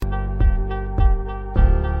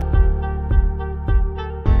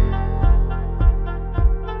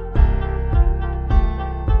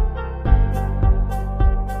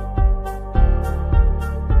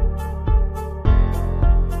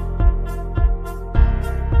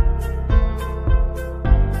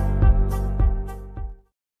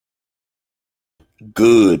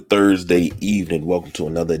Good Thursday evening. Welcome to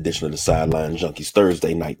another edition of the Sideline Junkies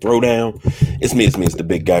Thursday Night Throwdown. It's me, it's the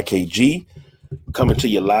big guy KG, coming to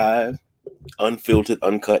you live, unfiltered,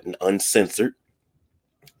 uncut, and uncensored.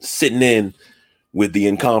 Sitting in with the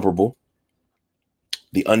incomparable,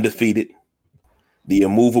 the undefeated, the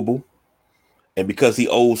immovable, and because he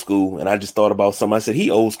old school, and I just thought about something, I said, he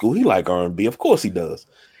old school, he like R&B. Of course he does.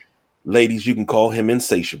 Ladies, you can call him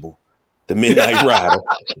insatiable. The Midnight Rider.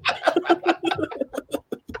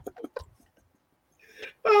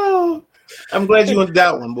 Oh, I'm glad you went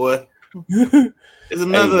that one, boy. There's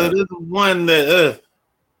another, there's one that.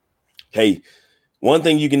 Hey, one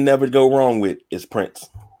thing you can never go wrong with is Prince.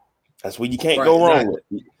 That's what you can't go wrong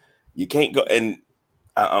with. You can't go, and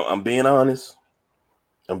I'm being honest.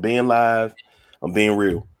 I'm being live. I'm being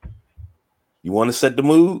real. You want to set the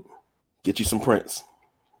mood? Get you some Prince.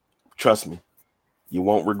 Trust me, you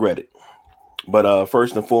won't regret it. But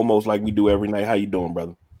first and foremost, like we do every night, how you doing,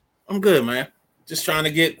 brother? I'm good, man. Just trying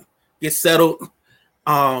to get settled.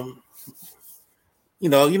 You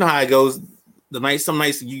know how it goes. Some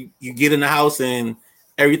nights you get in the house and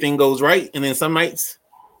everything goes right, and then some nights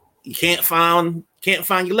you can't find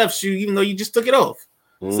your left shoe, even though you just took it off.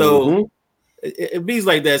 Mm-hmm. So it bees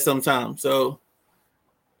like that sometimes. So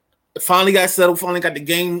finally got settled. Finally got the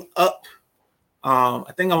game up.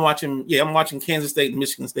 I think I'm watching Kansas State and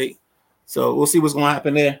Michigan State. So we'll see what's going to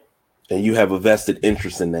happen there. And you have a vested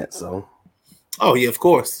interest in that, so. Oh, yeah, of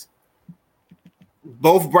course.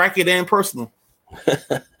 Both bracket and personal.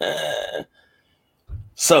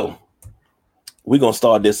 So, we're going to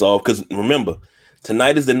start this off because remember,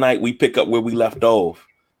 tonight is the night we pick up where we left off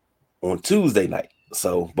on Tuesday night.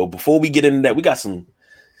 So, but before we get into that, we got some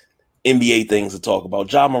NBA things to talk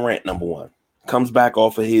about. Ja Morant, number one, comes back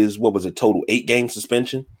off of his, total 8-game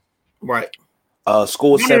suspension? Right.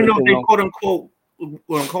 Scored 17. I don't know if they quote unquote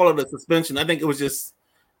call it a suspension. I think it was just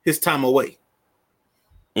his time away.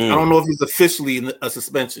 I don't know if he's officially a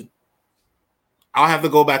suspension. I'll have to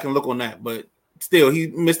go back and look on that, but still, he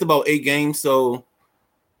missed about 8 games. So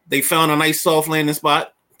they found a nice soft landing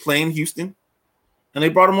spot playing Houston, and they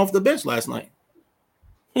brought him off the bench last night.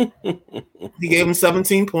 He gave him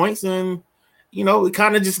 17 points, and it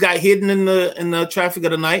kind of just got hidden in the traffic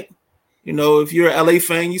of the night. If you're an LA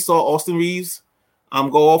fan, you saw Austin Reeves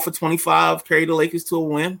go off for 25, carry the Lakers to a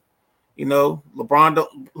win.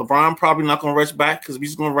 LeBron probably not going to rush back because we're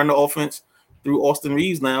just going to run the offense through Austin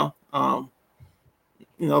Reeves now.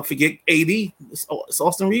 Forget AD, it's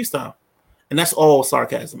Austin Reeves time. And that's all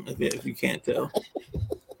sarcasm, if you can't tell.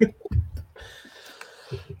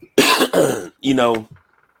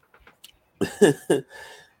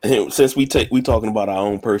 Since we talking about our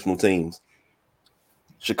own personal teams,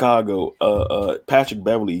 Chicago, Patrick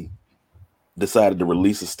Beverley decided to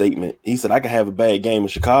release a statement. He said, I can have a bad game in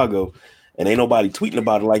Chicago and ain't nobody tweeting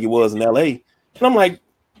about it like it was in LA. And I'm like,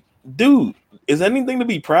 dude, is that anything to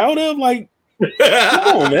be proud of? Like,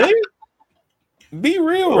 come on, man. Be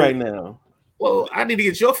real right now. Well, I need to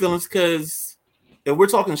get your feelings because if we're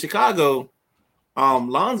talking Chicago,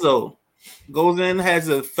 Lonzo goes in, has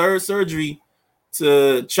a third surgery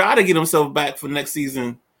to try to get himself back for next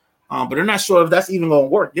season. But they're not sure if that's even going to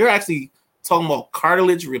work. They're actually talking about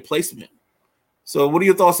cartilage replacement. So what are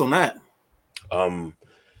your thoughts on that?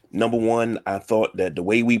 Number one, I thought that the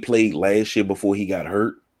way we played last year before he got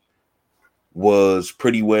hurt was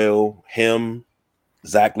pretty well. Him,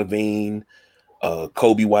 Zach LaVine,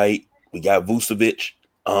 Kobe White, we got Vucevic.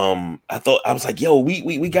 I was like, yo,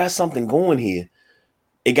 we got something going here.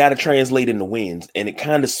 It got to translate into wins, and it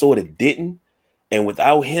kind of sort of didn't. And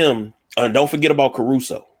without him, don't forget about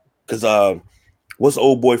Caruso, because what's the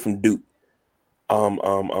old boy from Duke?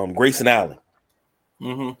 Grayson Allen.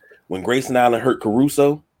 Mm-hmm. When Grayson Allen hurt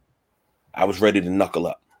Caruso, I was ready to knuckle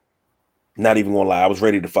up. Not even gonna lie, I was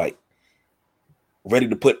ready to fight. Ready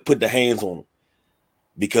to put the hands on him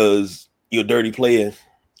because you're a dirty player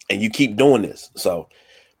and you keep doing this. So,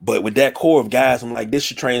 but with that core of guys, I'm like, this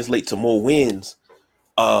should translate to more wins.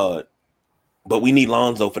 But we need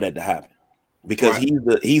Lonzo for that to happen because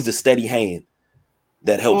he's the steady hand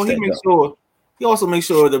that helps. He also makes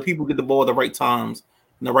sure that people get the ball at the right times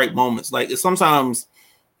in the right moments. Like sometimes,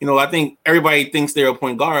 I think everybody thinks they're a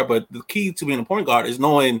point guard, but the key to being a point guard is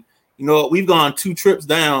knowing, we've gone 2 trips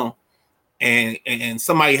down and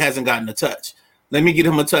somebody hasn't gotten a touch. Let me get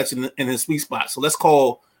him a touch in his sweet spot. So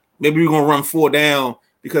maybe we're going to run 4 down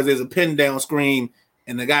because there's a pin down screen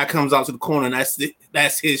and the guy comes out to the corner and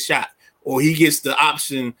that's his shot. Or he gets the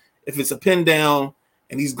option if it's a pin down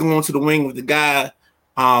and he's going to the wing with the guy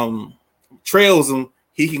trails him,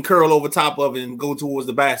 he can curl over top of it and go towards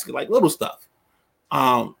the basket, like little stuff.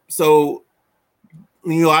 So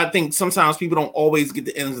I think sometimes people don't always get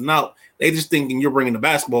the ins and out. They just thinking you're bringing the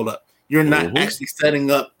basketball up. You're not actually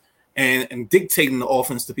setting up and dictating the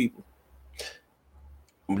offense to people.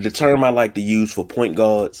 The term I like to use for point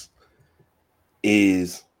guards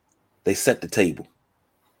is they set the table.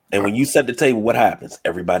 And when you set the table, what happens?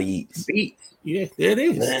 Everybody eats. Yeah, there it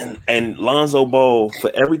is. And Lonzo Ball,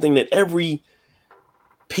 for every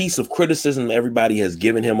piece of criticism everybody has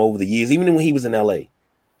given him over the years, even when he was in LA,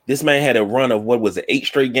 this man had a run of, what was it, 8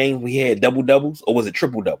 straight games where he had double doubles, or was it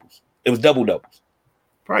triple doubles? It was double doubles.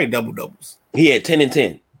 Probably double doubles. He had 10 and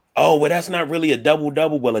 10. Oh, well, that's not really a double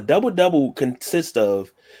double. Well, a double double consists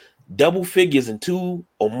of double figures in 2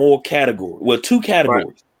 or more categories. Well, 2 categories.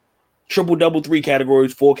 Right. Triple double, 3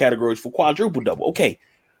 categories, 4 categories for quadruple double. Okay.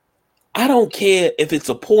 I don't care if it's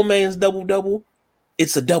a poor man's double double.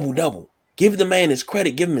 It's a double double. Give the man his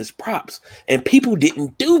credit. Give him his props. And people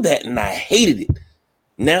didn't do that, and I hated it.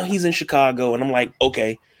 Now he's in Chicago, and I'm like,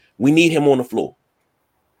 okay, we need him on the floor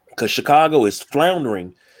because Chicago is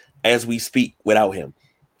floundering as we speak without him.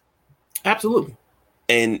 Absolutely.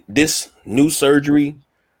 And this new surgery,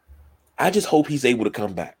 I just hope he's able to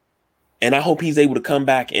come back. And I hope he's able to come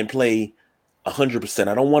back and play 100%.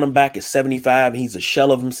 I don't want him back at 75. He's a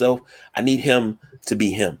shell of himself. I need him to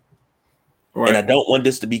be him. Right. And I don't want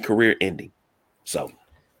this to be career ending. So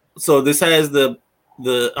this has the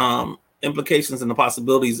implications and the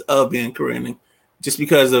possibilities of being career ending just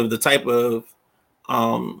because of the type of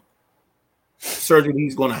surgery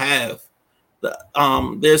he's going to have.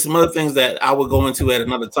 There's some other things that I would go into at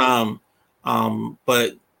another time.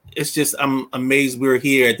 But it's just, I'm amazed we're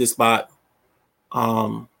here at this spot.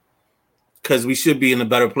 Because we should be in a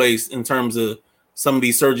better place in terms of some of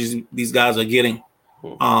these surgeries these guys are getting.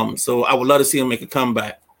 So I would love to see him make a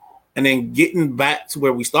comeback. And then getting back to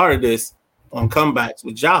where we started this on comebacks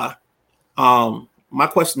with Ja, my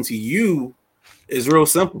question to you is real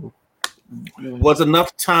simple. Was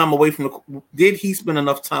enough time away from did he spend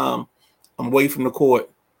enough time away from the court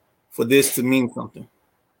for this to mean something?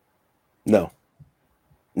 No.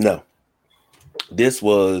 This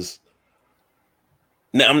was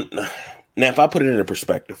now if I put it in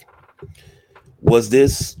perspective, was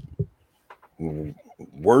this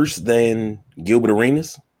worse than Gilbert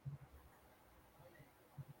Arenas?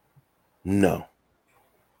 No.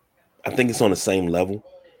 I think it's on the same level,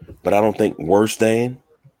 but I don't think worse than.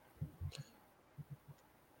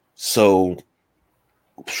 So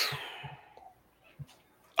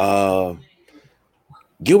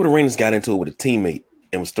Gilbert Arenas got into it with a teammate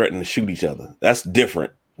and was threatening to shoot each other. That's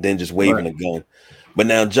different than just waving a gun. But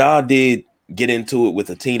now Ja did get into it with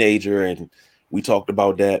a teenager, and we talked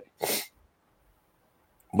about that.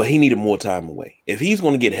 But he needed more time away. If he's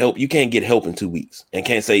going to get help, you can't get help in 2 weeks. And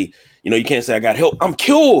can't say, you can't say I got help. I'm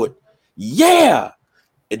cured. Yeah.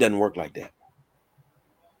 It doesn't work like that.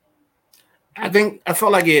 I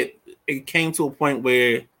felt like it came to a point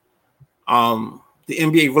where the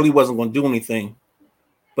NBA really wasn't going to do anything,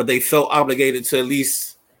 but they felt obligated to at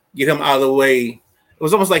least get him out of the way. It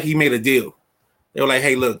was almost like he made a deal. They were like,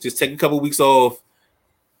 hey, look, just take a couple of weeks off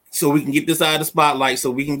so we can get this out of the spotlight,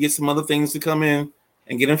 so we can get some other things to come in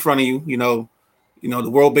and get in front of you. The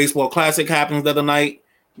World Baseball Classic happens the other night.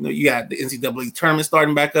 You got the NCAA tournament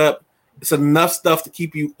starting back up. It's enough stuff to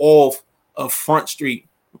keep you off of Front Street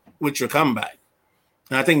with your comeback.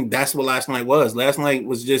 And I think that's what last night was. Last night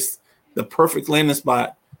was just the perfect landing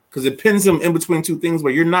spot because it pins him in between 2 things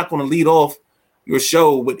where you're not going to lead off your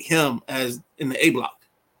show with him as in the A block.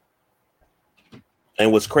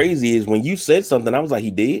 And what's crazy is when you said something, I was like,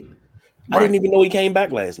 he did? Right. I didn't even know he came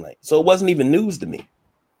back last night. So it wasn't even news to me.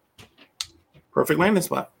 Perfect landing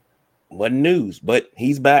spot. Wasn't news, but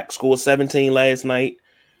he's back, scored 17 last night.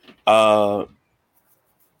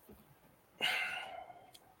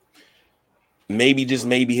 Maybe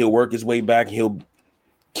he'll work his way back. He'll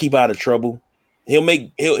keep out of trouble. He'll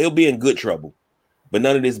be in good trouble. But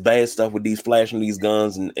none of this bad stuff with these flashing these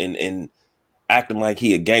guns and acting like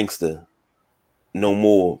he a gangster no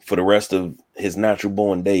more for the rest of his natural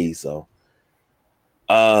born days. So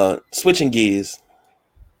switching gears,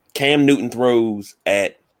 Cam Newton throws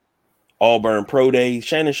at Auburn Pro Day.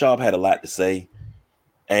 Shannon Sharp had a lot to say.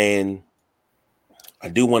 And I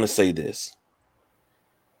do want to say this.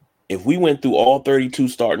 If we went through all 32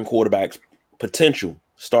 potential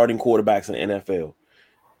starting quarterbacks in the NFL,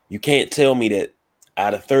 you can't tell me that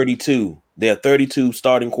out of 32, there are 32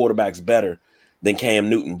 starting quarterbacks better than Cam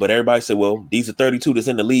Newton. But everybody said, well, these are 32 that's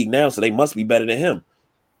in the league now, so they must be better than him.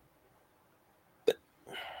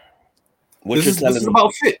 This is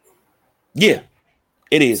about fit. Yeah,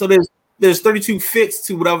 it is. So there's 32 fits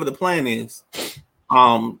to whatever the plan is.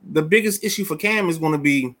 The biggest issue for Cam is going to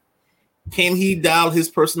be can he dial his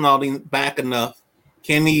personality back enough?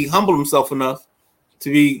 Can he humble himself enough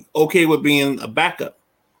to be okay with being a backup?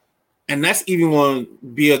 And that's even going to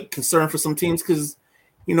be a concern for some teams because,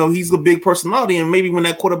 he's a big personality. And maybe when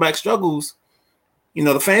that quarterback struggles,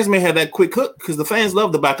 the fans may have that quick hook because the fans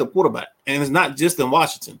love the backup quarterback. And it's not just in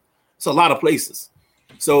Washington. It's a lot of places.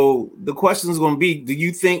 So the question is going to be, do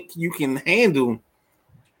you think you can handle?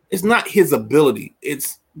 It's not his ability.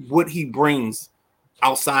 It's what he brings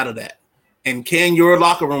outside of that. And can your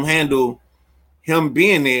locker room handle him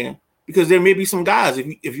being there? Because there may be some guys,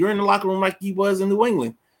 if you're in the locker room like he was in New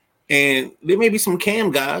England, and there may be some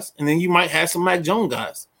Cam guys, and then you might have some Mac Jones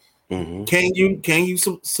guys. Mm-hmm. Can you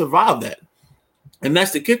survive that? And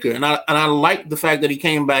that's the kicker. And I like the fact that he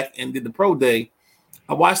came back and did the pro day.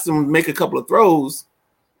 I watched him make a couple of throws,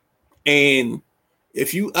 and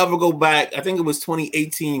if you ever go back, I think it was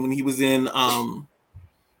 2018 when he was in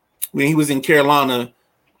Carolina,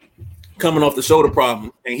 coming off the shoulder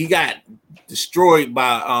problem, and he got destroyed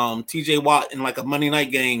by TJ Watt in like a Monday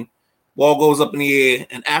night game. Ball goes up in the air,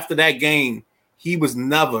 and after that game, he was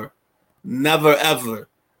never,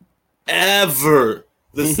 ever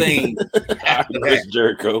the same. After that.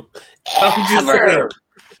 Jericho. I'm just saying,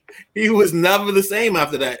 he was never the same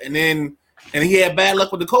after that. And he had bad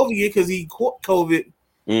luck with the COVID year because he caught COVID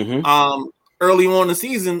early on in the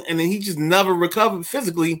season, and then he just never recovered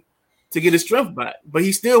physically to get his strength back. But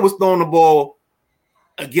he still was throwing the ball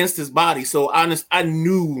against his body. So I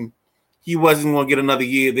knew he wasn't going to get another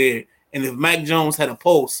year there. And if Mac Jones had a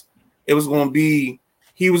pulse, it was going to be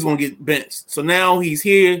he was going to get benched. So now he's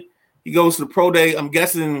here. He goes to the pro day. I'm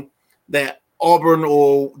guessing that Auburn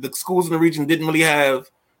or the schools in the region didn't really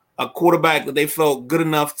have a quarterback that they felt good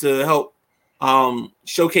enough to help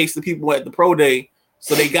showcase the people at the pro day.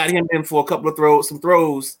 So they got him in for a couple of throws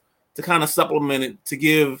to kind of supplement it, to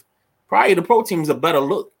give probably the pro teams a better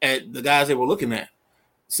look at the guys they were looking at.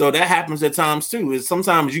 So that happens at times too. Is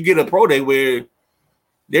sometimes you get a pro day where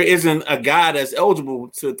there isn't a guy that's eligible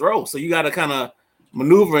to throw. So you got to kind of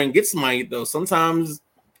maneuver and get somebody though. Sometimes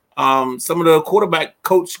some of the quarterback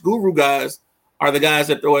coach guru guys are the guys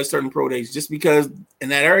that throw at certain pro days just because in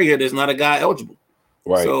that area there's not a guy eligible.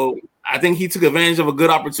 Right. So I think he took advantage of a good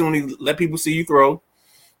opportunity to let people see you throw.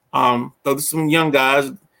 Throw some young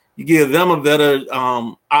guys. You give them a better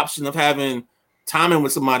option of having timing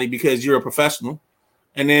with somebody because you're a professional.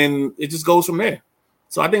 And then it just goes from there.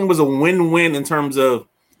 So I think it was a win-win in terms of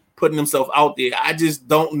putting himself out there. I just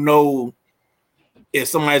don't know if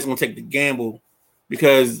somebody's going to take the gamble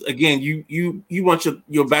because, again, you want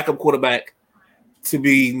your backup quarterback to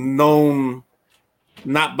be known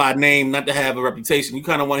not by name, not to have a reputation. You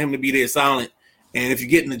kind of want him to be there silent. And if you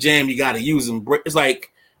get in the jam, you got to use him. It's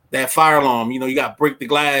like that fire alarm. You got to break the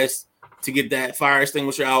glass to get that fire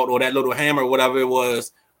extinguisher out or that little hammer, whatever it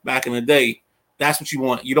was back in the day. That's what you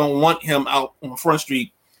want. You don't want him out on Front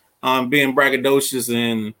Street being braggadocious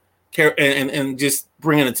and just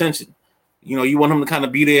bringing attention. You want him to kind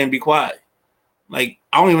of be there and be quiet. Like,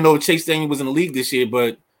 I don't even know if Chase Daniel was in the league this year,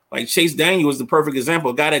 but like Chase Daniel was the perfect example.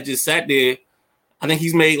 A guy that just sat there. I think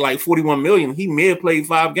he's made like $41 million. He may have played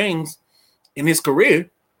 5 games in his career,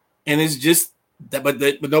 and it's just that. But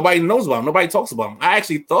nobody knows about him. Nobody talks about him. I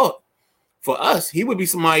actually thought for us, he would be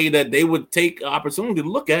somebody that they would take an opportunity to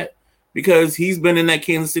look at because he's been in that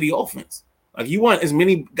Kansas City offense. Like, you want as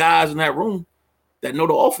many guys in that room that know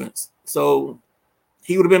the offense. So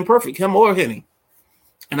he would have been perfect, him or Henny.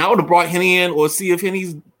 And I would have brought Henny in or see if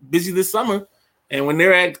Henny's busy this summer. And when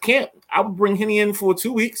they're at camp, I would bring Henny in for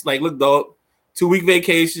 2 weeks. Like, look, dog, 2-week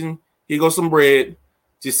vacation. Here goes some bread.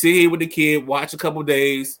 Just sit here with the kid, watch a couple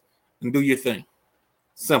days, and do your thing.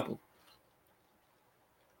 Simple.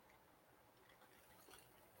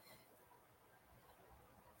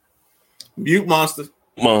 Mute monster.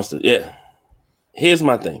 Monster, yeah. Here's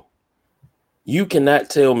my thing. You cannot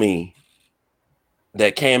tell me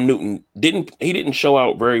that Cam Newton didn't show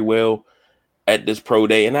out very well at this pro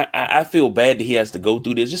day. And I feel bad that he has to go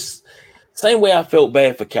through this. Just same way I felt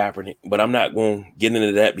bad for Kaepernick, but I'm not going to get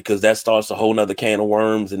into that because that starts a whole nother can of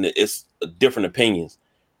worms and it's different opinions.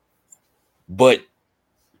 But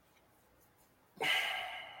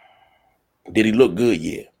did he look good?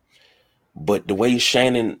 Yeah. But the way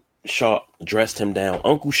Shannon Sharp dressed him down,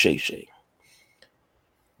 Uncle Shay Shay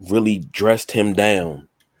really dressed him down.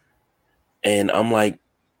 And I'm like,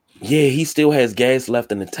 yeah, he still has gas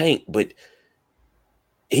left in the tank, but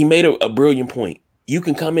he made a brilliant point. You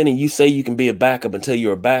can come in and you say you can be a backup until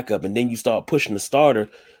you're a backup, and then you start pushing the starter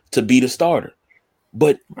to be the starter.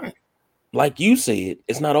 But like you said,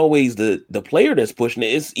 it's not always the player that's pushing it.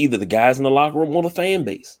 It's either the guys in the locker room or the fan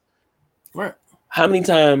base. Right. How many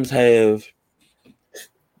times have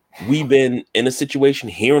we've been in a situation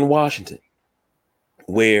here in Washington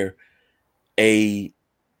where a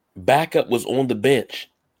backup was on the bench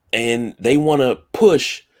and they want to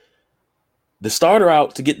push the starter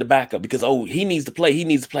out to get the backup because, he needs to play. He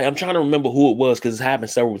needs to play. I'm trying to remember who it was because it's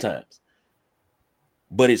happened several times.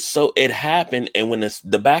 But it happened. And when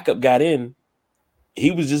the backup got in,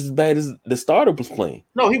 he was just as bad as the starter was playing.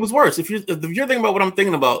 No, he was worse. If you're thinking about what I'm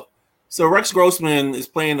thinking about, so Rex Grossman is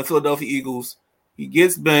playing the Philadelphia Eagles. He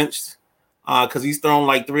gets benched because he's thrown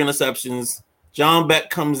like 3 interceptions. John Beck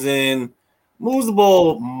comes in, moves the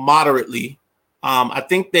ball moderately. I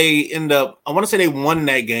think they end up, I want to say they won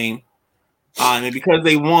that game. And because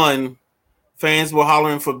they won, fans were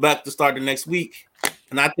hollering for Beck to start the next week.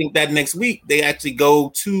 And I think that next week they actually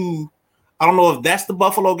go to, I don't know if that's the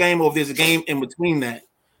Buffalo game or if there's a game in between that.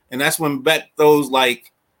 And that's when Beck throws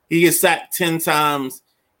he gets sacked 10 times.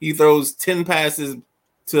 He throws 10 passes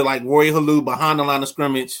to Roy Halou behind the line of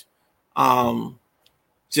scrimmage. And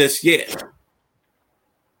that's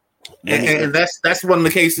one of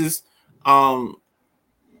the cases.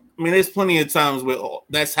 There's plenty of times where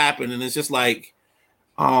that's happened, and it's just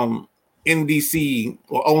in DC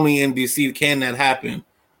or only in DC can that happen.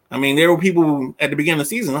 There were people at the beginning of the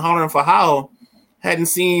season hollering for Howell, hadn't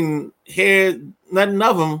seen nothing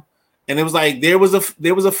of him, and it was there was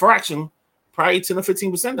a fraction, probably 10 or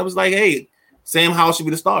 15% that was hey, Sam Howell should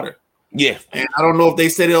be the starter. Yeah, and I don't know if they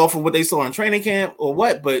set it off of what they saw in training camp or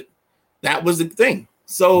what, but that was the thing.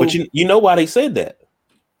 So, but you know why they said that?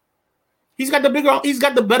 He's got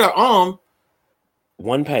the better arm.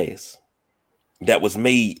 One pass that was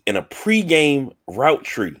made in a pregame route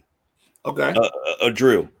tree. Okay. A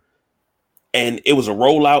drill. And it was a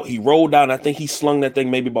rollout. He rolled out. And I think he slung that thing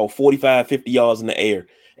maybe about 45, 50 yards in the air.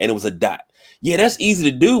 And it was a dot. Yeah, that's easy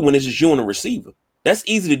to do when it's just you and a receiver. That's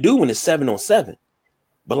easy to do when it's 7-on-7.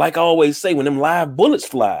 But like I always say, when them live bullets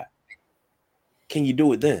fly, can you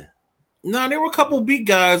do it then? No, there were a couple beat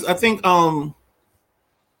guys. I think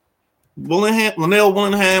Linnell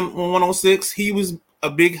Willingham on 106. He was a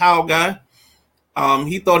big Howell guy.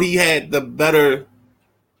 He thought he had the better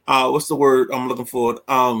what's the word I'm looking for?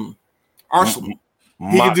 Arsenal.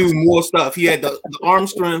 He could do more stuff. He had the arm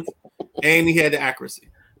strength and he had the accuracy.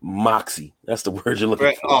 Moxie. That's the word you're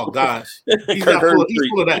looking for. Oh gosh. He's full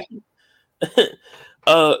of that.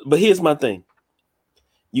 But here's my thing.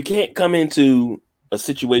 You can't come into a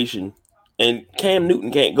situation, and Cam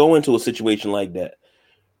Newton can't go into a situation like that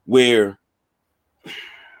where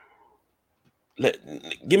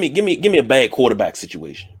give me a bad quarterback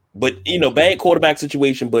situation. But bad quarterback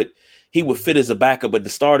situation, but he would fit as a backup, but the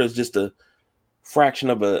starter is just a fraction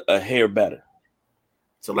of a hair better.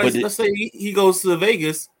 So let's say he goes to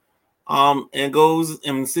Vegas and goes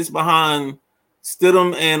and sits behind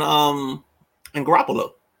Stidham and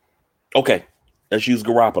Garoppolo. Okay, let's use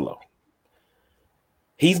Garoppolo.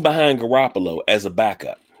 He's behind Garoppolo as a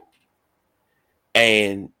backup.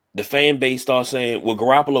 And the fan base starts saying, well,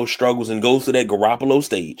 Garoppolo struggles and goes to that Garoppolo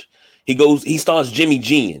stage. He starts Jimmy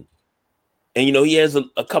G'ing. And, he has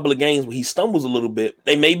a couple of games where he stumbles a little bit.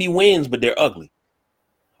 They may be wins, but they're ugly.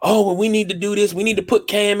 Oh, well, we need to do this. We need to put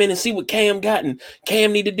Cam in and see what Cam got. And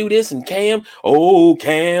Cam need to do this. And Cam,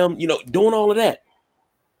 doing all of that.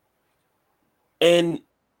 And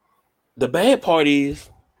the bad part is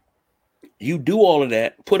you do all of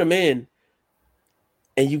that, put him in,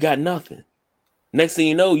 and you got nothing. Next thing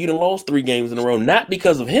you know, you done lost 3 games in a row, not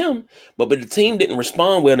because of him, but the team didn't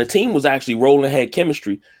respond well. The team was actually rolling, had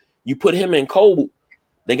chemistry. You put him in cold,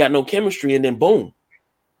 they got no chemistry, and then boom.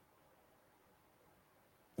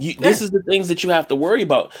 This is the things that you have to worry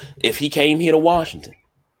about if he came here to Washington.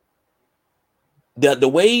 The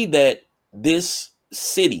way that this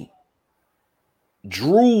city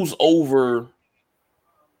drools over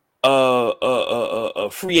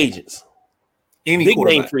free agents. Any big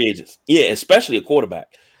name free agents. Yeah, especially a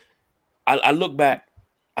quarterback. I look back,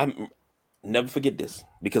 I'm never forget this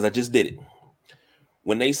because I just did it.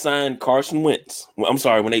 When they signed Carson Wentz,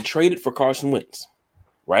 when they traded for Carson Wentz,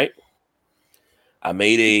 right? I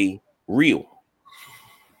made a reel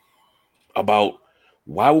about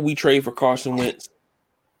why would we trade for Carson Wentz?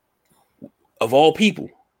 Of all people,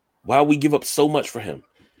 why would we give up so much for him?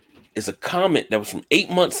 It's a comment that was from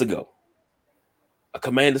 8 months ago. A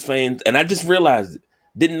Commanders fan, and I just realized it.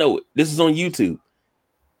 Didn't know it. This is on YouTube.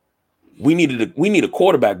 We need a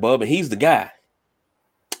quarterback, bub, and he's the guy.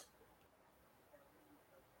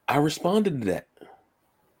 I responded to that.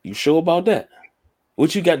 You sure about that?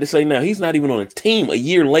 What you got to say now? He's not even on a team a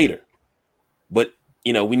year later. But,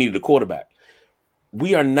 we needed a quarterback.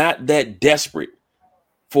 We are not that desperate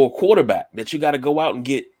for a quarterback that you got to go out and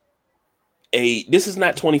get this is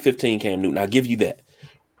not 2015 Cam Newton. I'll give you that.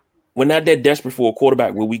 we're not that desperate for a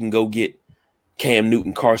quarterback where we can go get Cam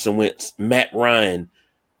Newton, Carson Wentz, Matt Ryan,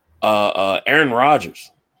 Aaron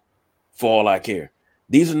Rodgers, for all I care.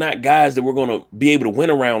 These are not guys that we're going to be able to win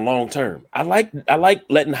around long term. I like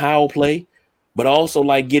letting Howell play, but I also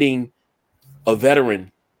like getting a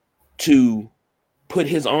veteran to put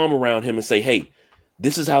his arm around him and say, hey,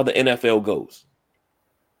 this is how the NFL goes.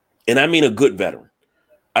 And I mean a good veteran.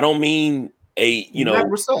 I don't mean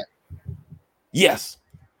Brissett. Yes.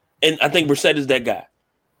 And I think Brissett is that guy.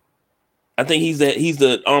 I think he's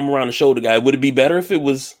the arm around the shoulder guy. Would it be better if it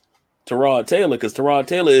was Tyrod Taylor? Because Tyrod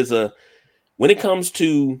Taylor is when it comes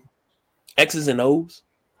to X's and O's,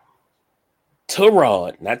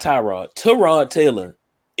 Tyrod Taylor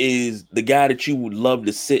is the guy that you would love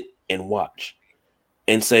to sit and watch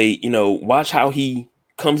and say, watch how he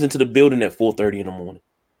comes into the building at 4:30 in the morning.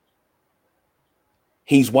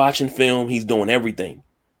 He's watching film. He's doing everything.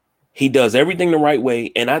 He does everything the right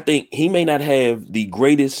way. And I think he may not have the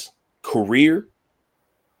greatest career,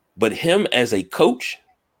 but him as a coach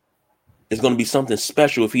is going to be something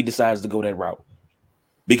special if he decides to go that route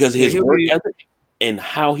because his work ethic and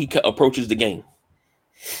how he approaches the game.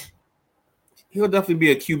 He'll definitely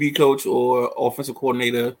be a QB coach or offensive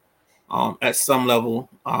coordinator at some level.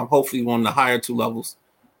 Hopefully one of the higher two levels.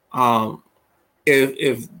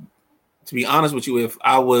 If to be honest with you, if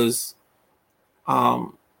I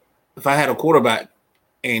had a quarterback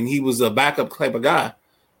and he was a backup type of guy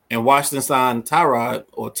and Washington signed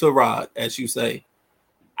Tyrod, as you say,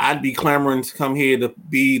 I'd be clamoring to come here to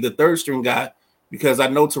be the third string guy because I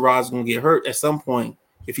know Tyrod's going to get hurt at some point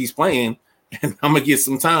if he's playing, and I'm going to get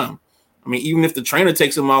some time. I mean, even if the trainer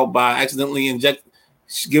takes him out by accidentally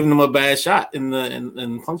giving him a bad shot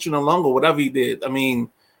and puncturing a lung or whatever he did. I mean,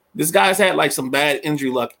 this guy's had like some bad injury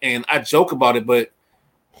luck, and I joke about it, but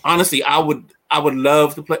honestly, I would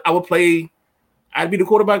love to play. I'd be the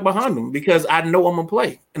quarterback behind him because I know I'm gonna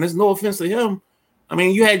play. And there's no offense to him. I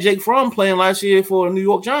mean, you had Jake Fromm playing last year for New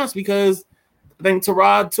York Giants because I think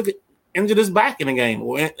Tyrod injured his back in the game,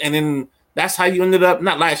 and then that's how you ended up,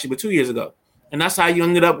 not last year, but 2 years ago, and that's how you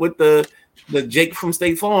ended up with the Jake from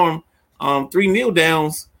State Farm 3 kneel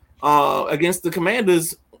downs against the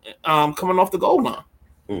Commanders coming off the goal line.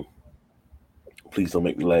 Please don't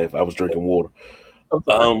make me laugh. I was drinking water.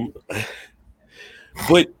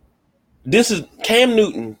 But this is Cam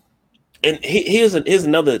Newton, and here's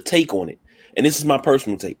another take on it, and this is my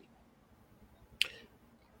personal take.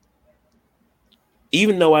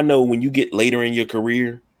 Even though I know when you get later in your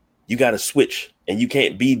career, you got to switch, and you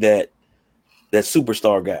can't be that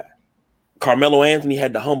superstar guy. Carmelo Anthony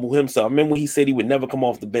had to humble himself. I remember when he said he would never come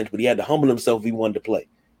off the bench, but he had to humble himself if he wanted to play.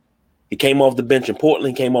 He came off the bench in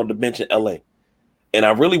Portland, came off the bench in LA. And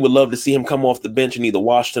I really would love to see him come off the bench in either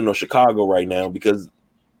Washington or Chicago right now because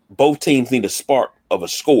both teams need a spark of a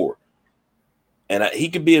score. And he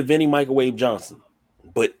could be a Vinny Microwave Johnson,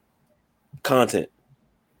 but content.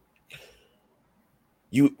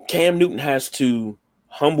 Cam Newton has to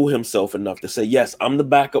humble himself enough to say, yes, I'm the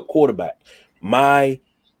backup quarterback. My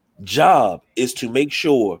job is to make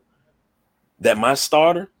sure that my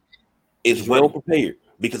starter is well prepared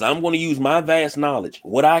because I'm going to use my vast knowledge,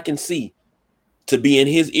 what I can see, to be in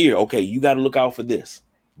his ear. Okay, you got to look out for this.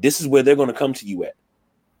 This is where they're going to come to you at.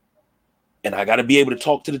 And I got to be able to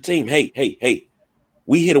talk to the team. Hey,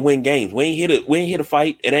 we here to win games. We ain't here to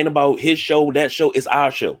fight. It ain't about his show, that show. It's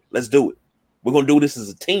our show. Let's do it. We're going to do this as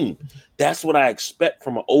a team. That's what I expect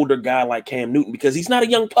from an older guy like Cam Newton because he's not a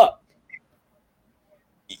young pup.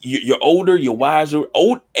 You're older, you're wiser.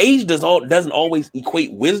 Old age doesn't always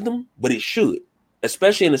equate wisdom, but it should,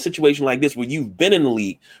 especially in a situation like this where you've been in the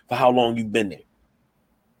league for how long you've been there.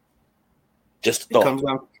 Just a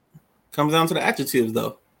thought. Comes down to the adjectives,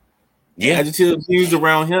 though. Yeah. The adjectives used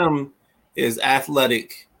around him is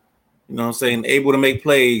athletic, you know what I'm saying, able to make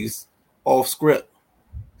plays off script.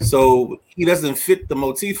 So he doesn't fit the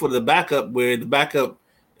motif for the backup, where the backup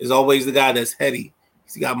is always the guy that's heady.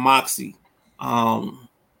 He's got moxie.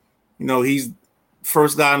 He's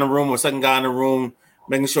first guy in the room or second guy in the room,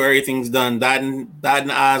 making sure everything's done, dotting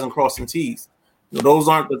the I's and crossing T's. Those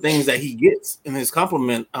aren't the things that he gets in his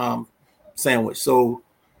compliment sandwich. So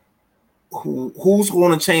who's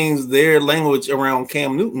going to change their language around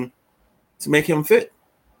Cam Newton to make him fit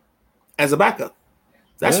as a backup?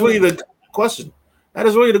 That's really the question. That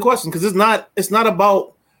is really the question, because it's not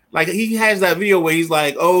about, like, he has that video where he's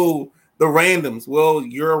like, oh, the randoms. Well,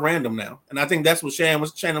 you're a random now. And I think that's what Shannon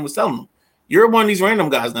was telling him. You're one of these random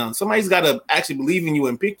guys now. Somebody's got to actually believe in you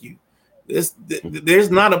and pick you. There's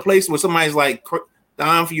not a place where somebody's like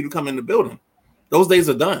dying for you to come in the building. Those days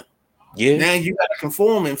are done. Yeah. Now you got to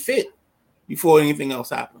conform and fit before anything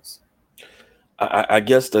else happens. I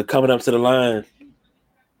guess the coming up to the line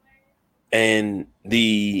and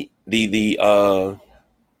the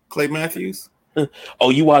Clay Matthews. oh,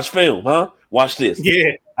 you watch film, huh? Watch this.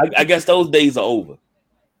 Yeah. I guess those days are over.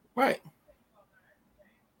 Right.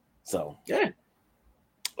 So Yeah.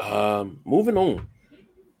 moving on.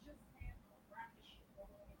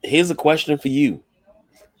 Here's a question for you.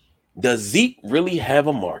 Does Zeke really have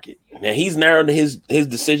a market? Now he's narrowed his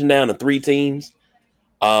decision down to 3 teams.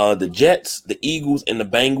 The Jets, the Eagles, and the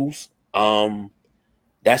Bengals.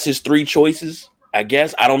 That's his 3 choices. I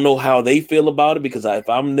guess I don't know how they feel about it because if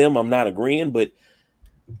I'm them, I'm not agreeing. But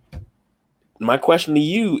my question to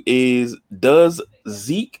you is: does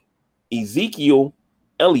Ezekiel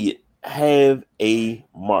Elliott have a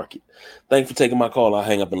market? Thanks for taking my call. I'll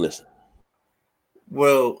hang up and listen.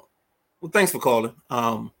 Well, thanks for calling.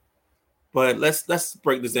 But let's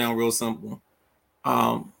break this down real simple.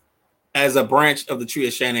 As a branch of the tree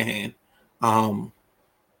of Shanahan,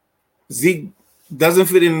 Zeke doesn't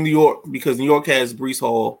fit in New York because New York has Brees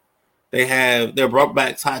Hall. They have their brought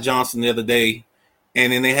back Ty Johnson the other day,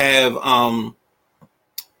 and then they have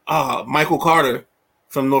Michael Carter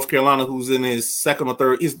from North Carolina, who's in his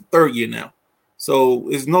third year now. So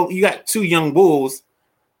you got 2 young bulls,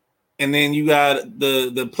 and then you got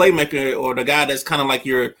the playmaker or the guy that's kind of like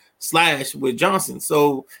your slash with Johnson.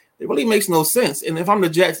 So it really makes no sense. And if I'm the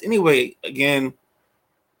Jets anyway, again,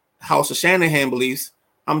 House of Shanahan believes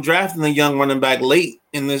I'm drafting a young running back late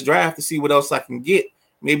in this draft to see what else I can get.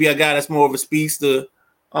 Maybe a guy that's more of a speedster.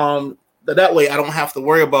 That way I don't have to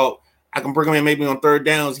worry about. I can bring him in maybe on third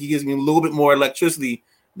downs. He gives me a little bit more electricity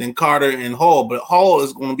than Carter and Hall. But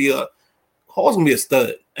Hall's going to be a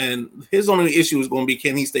stud, and his only issue is going to be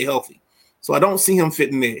can he stay healthy. So I don't see him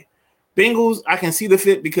fitting there. Bengals, I can see the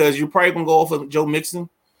fit because you're probably going to go off of Joe Mixon.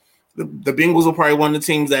 The Bengals are probably one of the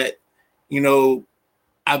teams that,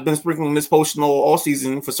 I've been sprinkling this potion all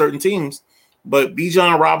season for certain teams, but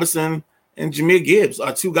Bijan Robinson and Jahmyr Gibbs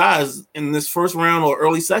are 2 guys in this first round or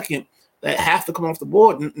early second that have to come off the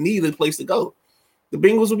board and need a place to go. The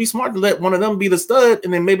Bengals would be smart to let one of them be the stud,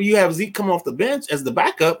 and then maybe you have Zeke come off the bench as the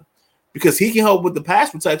backup because he can help with the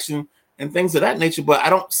pass protection and things of that nature. But I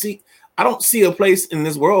don't see a place in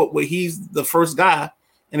this world where he's the first guy,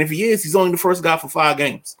 and if he is, he's only the first guy for 5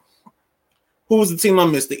 games. Who was the team I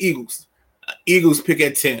missed? The Eagles. Eagles pick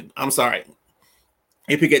at 10. I'm sorry.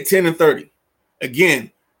 They pick at 10 and 30. Again,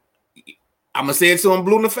 I'm going to say it to him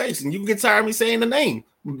blue in the face, and you can get tired of me saying the name.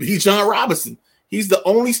 Bijan Robinson. He's the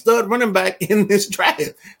only stud running back in this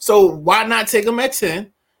draft. So why not take him at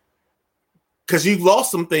 10? Because you've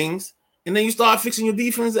lost some things, and then you start fixing your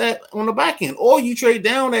defense on the back end. Or you trade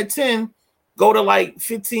down at 10, go to like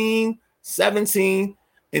 15, 17,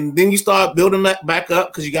 and then you start building that back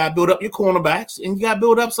up because you got to build up your cornerbacks, and you got to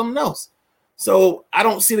build up something else. So I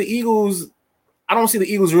don't see the Eagles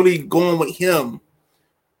really going with him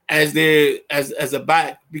as a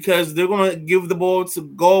back because they're gonna give the ball to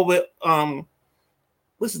go with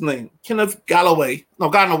what's his name? Kenneth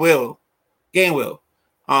Gainwell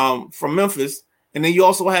from Memphis. And then you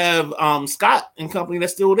also have Scott and company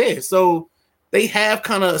that's still there. So they have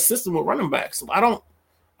kind of a system with running backs. So I don't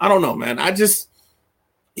know, man.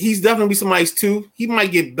 He's definitely somebody's 2. He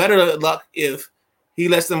might get better luck if he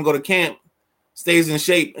lets them go to camp, stays in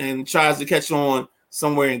shape, and tries to catch on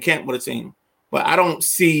somewhere in camp with a team. But I don't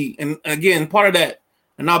see, and again, part of that,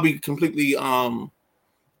 and I'll be completely honest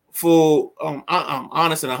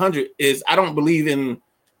and 100 is I don't believe in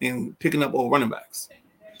picking up old running backs.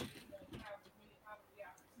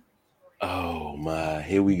 Oh my,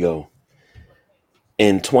 here we go.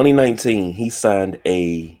 In 2019, he signed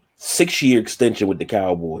a 6-year extension with the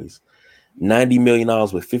Cowboys, $90 million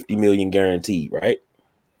with $50 million guaranteed, right?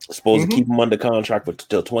 Supposed to keep him under contract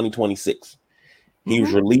until 2026. He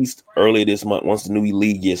was released earlier this month once the new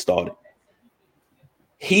league year started.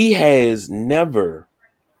 He has never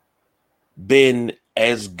been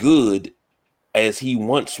as good as he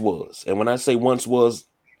once was. And when I say once was,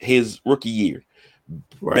 his rookie year.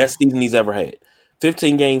 Right. Best season he's ever had.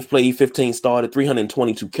 15 games played, 15 started,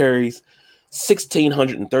 322 carries,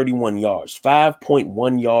 1,631 yards,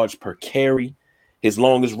 5.1 yards per carry. His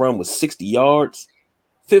longest run was 60 yards,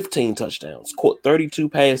 15 touchdowns, caught 32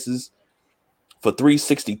 passes for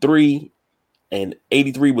 363, and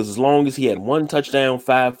 83 was his longest. He had 1 touchdown,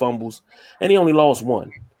 5 fumbles, and he only lost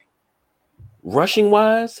 1. Rushing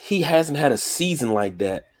wise, he hasn't had a season like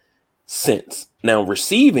that since. Now,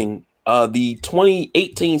 receiving, the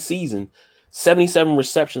 2018 season, 77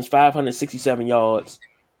 receptions, 567 yards,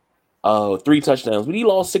 3 touchdowns, but he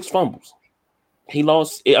lost 6 fumbles. He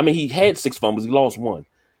had 6 fumbles. He lost 1.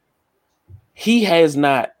 He has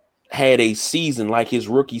not had a season like his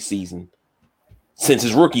rookie season since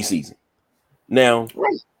his rookie season. Now,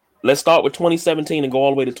 Right. let's start with 2017 and go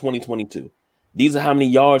all the way to 2022. These are how many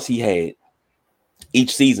yards he had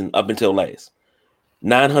each season up until last.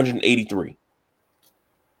 983,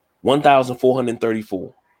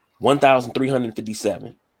 1,434,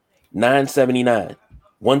 1,357, 979,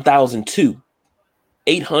 1,002,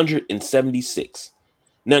 876.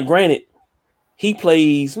 Now, granted, he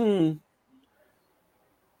plays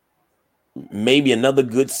maybe another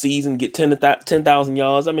good season, get 10,000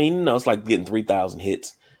 yards. I mean, it's like getting 3,000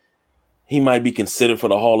 hits. He might be considered for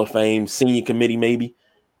the Hall of Fame senior committee, maybe.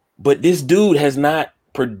 But this dude has not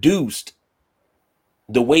produced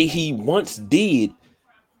the way he once did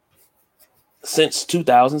since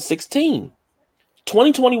 2016.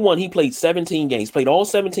 2021, he played 17 games, played all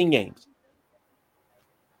 17 games.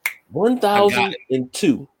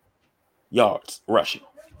 1,002 yards rushing.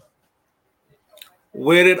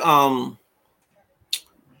 Where did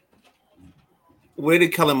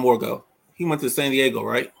Kellen Moore go? He went to San Diego,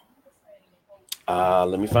 right?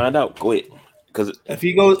 Let me find out. Go ahead. Because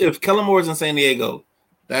if Kellen Moore's in San Diego,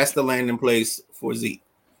 that's the landing place for Zeke.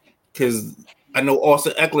 Because I know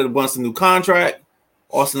Austin Eckler wants a new contract.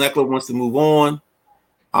 Austin Eckler wants to move on.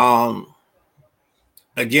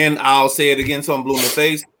 Again, I'll say it again so I'm blue in the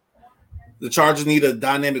face. The Chargers need a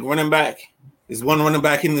dynamic running back. There's one running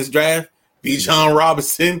back in this draft. Bijan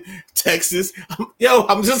Robinson, Texas.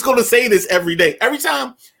 I'm just going to say this every day. Every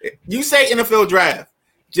time you say NFL draft,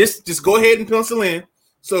 just go ahead and pencil in.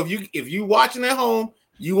 So if you watching at home,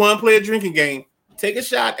 you want to play a drinking game, take a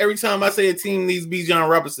shot every time I say a team needs Bijan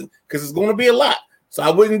Robinson because it's going to be a lot. So I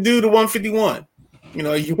wouldn't do the 151.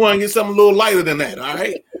 You want to get something a little lighter than that, all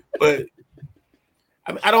right? But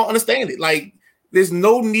I don't understand it. Like, there's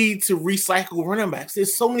no need to recycle running backs.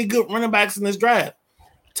 There's so many good running backs in this draft.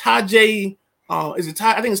 Tajay, I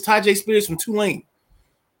think it's Tajay Spears from Tulane.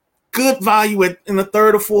 Good value in the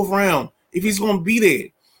third or fourth round if he's going to be there.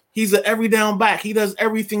 He's an every down back. He does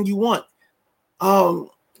everything you want.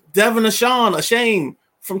 Devin Achane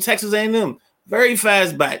from Texas A&M, very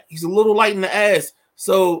fast back. He's a little light in the ass,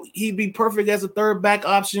 so he'd be perfect as a third back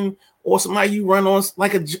option or somebody you run on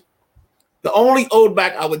like the only old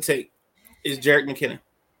back I would take is Jerick McKinnon.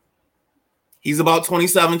 He's about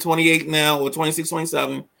 27, 28 now, or 26,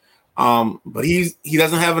 27. But he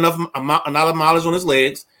doesn't have enough mileage on his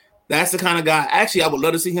legs. That's the kind of guy. Actually, I would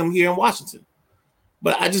love to see him here in Washington.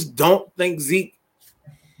 But I just don't think Zeke,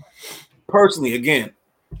 personally, again,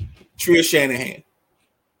 Tria Shanahan,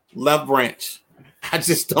 left branch. I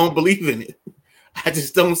just don't believe in it. I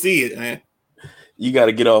just don't see it, man. You got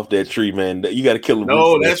to get off that tree, man. You got to kill the roots.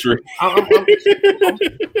 No, that's true.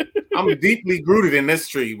 I'm deeply rooted in this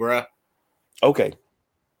tree, bro. Okay.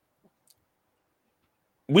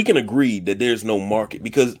 We can agree that there's no market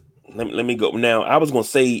because let me go. Now, I was going to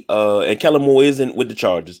say, and Kellen Moore isn't with the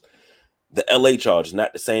Chargers, the LA Chargers,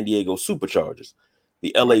 not the San Diego Superchargers,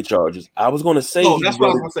 the LA Chargers. I was going to say. Oh, that's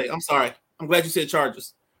what I was going to say. I'm sorry. I'm glad you said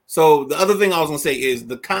Chargers. So the other thing I was going to say is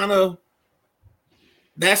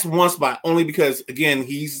that's one spot only because, again,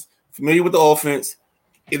 he's familiar with the offense.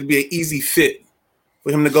 It'd be an easy fit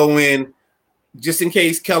for him to go in just in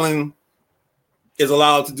case Kellen is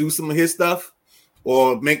allowed to do some of his stuff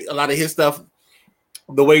or make a lot of his stuff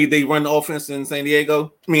the way they run the offense in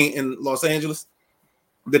in Los Angeles,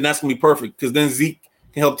 then that's going to be perfect because then Zeke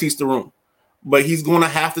can help teach the room. But he's going to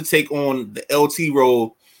have to take on the LT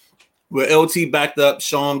role where LT backed up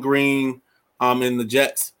Sean Green in the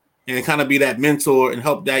Jets and kind of be that mentor and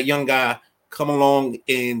help that young guy come along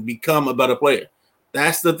and become a better player.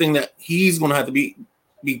 That's the thing that he's going to have to be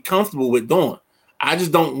comfortable with doing. I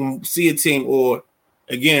just don't see a team, or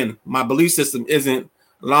again, my belief system isn't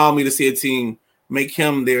allowing me to see a team make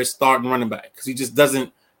him their starting running back because he just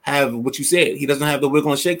doesn't have what you said. He doesn't have the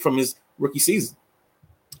wiggle and shake from his rookie season.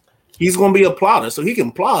 He's going to be a plotter, so he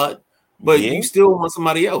can plot, but you still want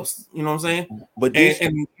somebody else. You know what I'm saying? But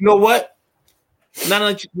and you know what? Now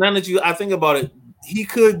that I think about it, he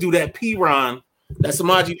could do that that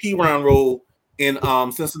Samaje Perine role in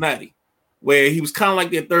Cincinnati, where he was kind of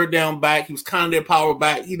like their third down back. He was kind of their power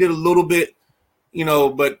back. He did a little bit,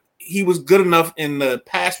 but he was good enough in the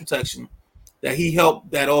pass protection that he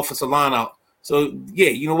helped that offensive line out. So, yeah,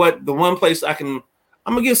 you know what? The one place I'm going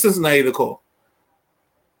to give Cincinnati the call.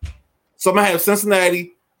 So I'm going to have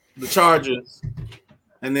Cincinnati, the Chargers,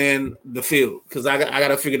 and then the field because I got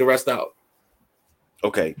to figure the rest out.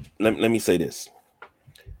 Okay, let me say this.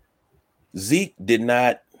 Zeke did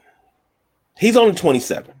not – he's only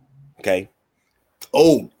 27, okay?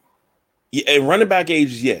 Oh. Yeah, running back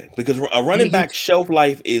age, because a running back shelf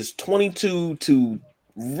life is 22 to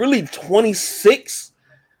really 26.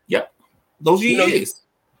 Yep. Those are years.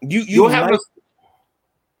 You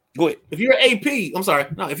Go ahead. If you're AP, I'm sorry.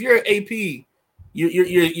 No, if you're AP,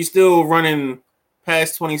 you're still running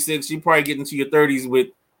past 26. You probably get into your 30s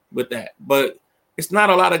with that. But it's not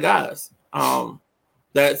a lot of guys.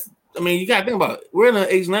 That's I mean, you gotta think about it. We're in an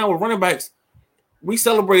age now where running backs. We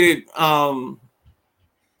celebrated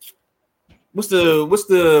what's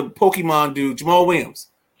the Pokemon dude, Jamal Williams.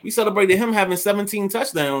 We celebrated him having 17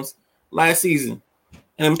 touchdowns last season.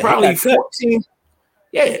 And probably 14.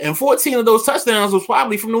 Yeah, and 14 of those touchdowns was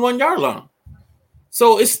probably from the 1 yard line.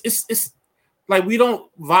 So it's like we don't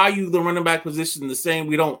value the running back position the same.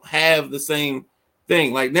 We don't have the same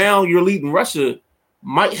thing. Like now your leading rusher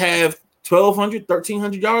might have 1,200,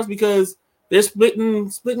 1,300 yards because they're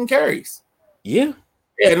splitting carries. Yeah.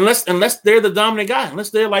 Yeah, unless they're the dominant guy,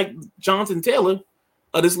 unless they're like Jonathan Taylor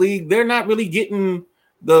of this league, they're not really getting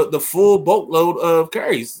the full boatload of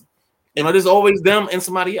carries. You know, there's always them and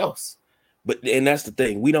somebody else. And that's the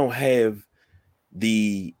thing. We don't have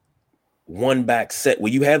the one back set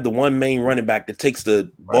where you have the one main running back that takes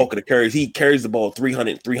the bulk of the carries. He carries the ball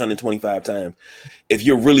 300, 325 times. If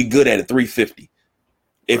you're really good at it, 350.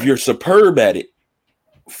 If you're superb at it,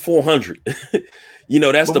 400. You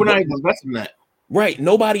know, that's we're not even investing that. Right.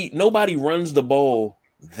 Nobody runs the ball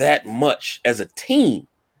that much as a team.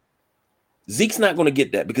 Zeke's not going to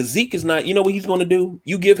get that because Zeke is not, you know what he's going to do?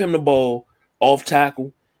 You give him the ball off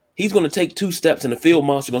tackle. He's going to take 2 steps and the field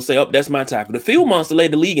monster going to say, oh, that's my tackle. The field monster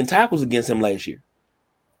led the league in tackles against him last year.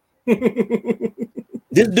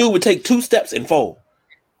 This dude would take 2 steps and fall.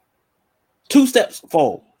 2 steps,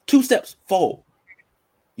 fall. 2 steps, fall.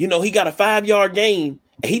 You know, he got a 5-yard gain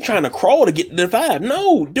and he trying to crawl to get to the 5.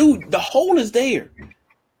 No, dude, the hole is there.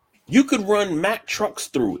 You could run Mack trucks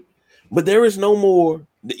through it, but there is no more.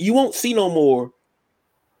 You won't see no more.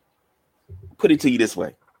 Put it to you this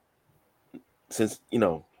way. Since, you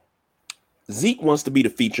know, Zeke wants to be the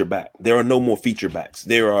feature back. There are no more feature backs.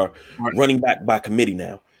 There are running back by committee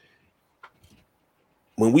now.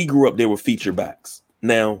 When we grew up, there were feature backs.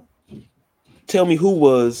 Now, tell me who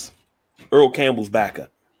was Earl Campbell's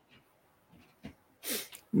backup?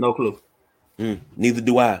 No clue. Neither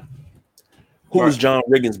do I. Who was John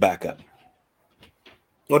Riggins' backup?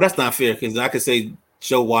 Well, that's not fair because I could say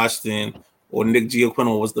Joe Washington or Nick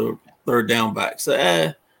Giaquino was the third down back. So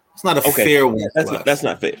it's not a fair one. That's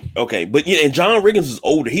not fair. Okay, but yeah, and John Riggins was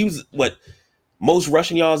older. He was most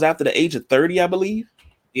rushing yards after the age of 30, I believe.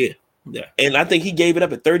 Yeah. And I think he gave it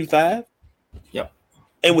up at 35. Yep.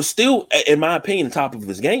 And was still, in my opinion, the top of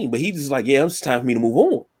his game. But he was like, yeah, it's time for me to move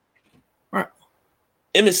on. Right.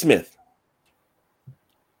 Emmitt Smith.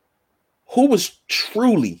 Who was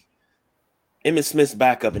truly Emmitt Smith's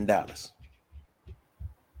backup in Dallas?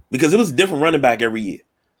 Because it was a different running back every year.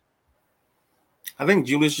 I think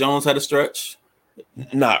Julius Jones had a stretch.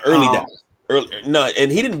 Nah, early Dallas.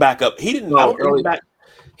 And he didn't back up. He didn't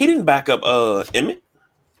back up Emmitt.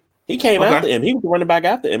 He came after him. He was the running back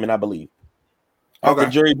after Emmitt, I believe. After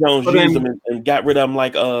Jerry Jones used him and got rid of him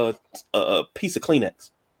like a piece of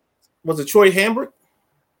Kleenex. Was it Troy Hambrick?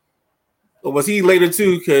 Or was he later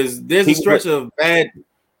too? Because there's a bunch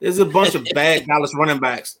of bad Dallas running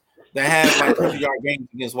backs that have like 100-yard games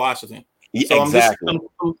against Washington. Yeah, so exactly.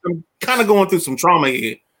 I'm kind of going through some trauma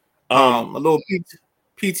here. A little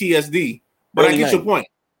PTSD. But I get your point.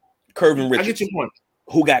 Curvin Richards. I get your point.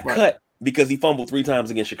 Who got cut because he fumbled 3 times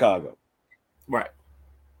against Chicago. Right.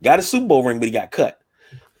 Got a Super Bowl ring, but he got cut.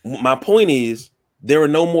 My point is, there are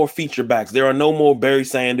no more feature backs. There are no more Barry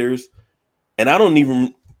Sanders. And I don't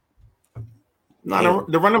even...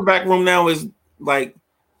 The running back room now is like,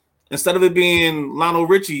 instead of it being Lionel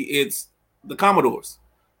Richie, it's the Commodores.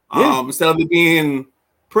 Yeah. Instead of it being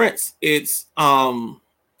Prince, it's Hall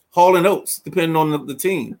and Oates, depending on the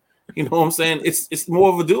team. You know what I'm saying? It's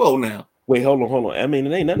more of a duo now. Wait, hold on. I mean,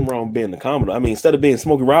 it ain't nothing wrong with being the Commodore. I mean, instead of being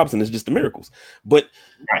Smokey Robinson, it's just the Miracles. But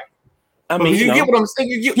I mean, you get what I'm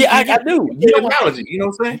saying. I do. You know analogy. You know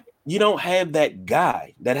what I'm saying? You don't have that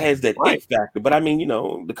guy that has that it factor. But I mean,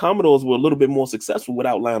 the Commodores were a little bit more successful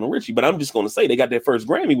without Lionel Richie. But I'm just going to say they got their first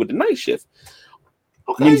Grammy with the Night Shift.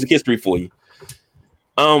 Okay. Music history for you.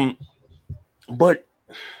 But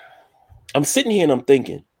I'm sitting here and I'm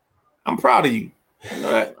thinking, I'm proud of you.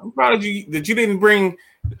 I'm proud of you that you didn't bring.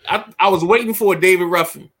 I was waiting for a David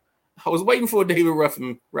Ruffin. I was waiting for a David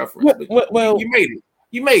Ruffin reference. Well, you made it.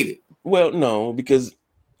 You made it. Well, no, because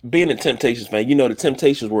being a Temptations fan, the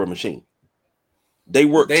Temptations were a machine. They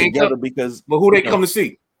worked together because. But who they come to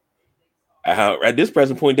see? At this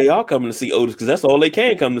present point, they are coming to see Otis because that's all they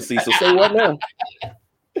can come to see. So say what now?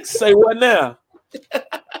 Say what now?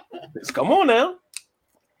 Come on now.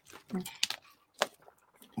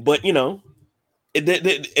 But and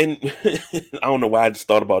I don't know why I just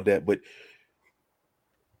thought about that, but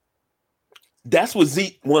That's what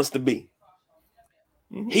Zeke wants to be.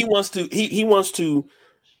 Mm-hmm. He wants to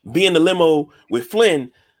be in the limo with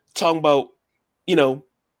Flynn talking about, you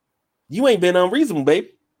ain't been unreasonable,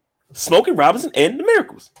 baby. Smokey Robinson and the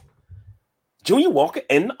Miracles. Junior Walker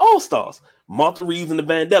and the All-Stars. Martha Reeves and the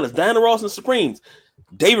Vandellas. Diana Ross and the Supremes.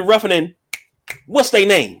 David Ruffin and what's their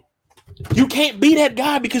name? You can't be that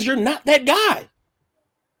guy because you're not that guy.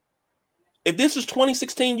 If this was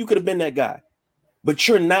 2016, you could have been that guy. But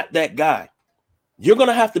you're not that guy. You're going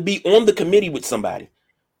to have to be on the committee with somebody.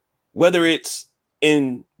 Whether it's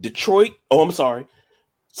in Detroit,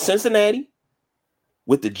 Cincinnati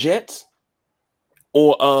with the Jets,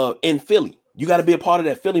 or in Philly. You got to be a part of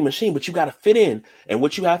that Philly machine, but you got to fit in. And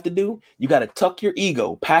what you have to do, you got to tuck your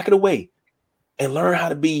ego, pack it away, and learn how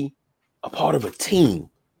to be a part of a team.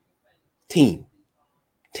 Team.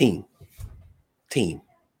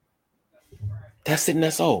 That's it, and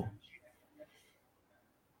that's all.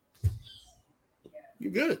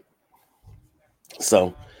 You're good.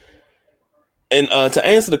 So, and to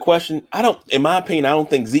answer the question, in my opinion, I don't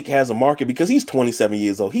think Zeke has a market because he's 27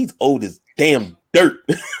 years old. He's old as damn dirt.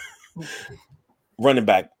 running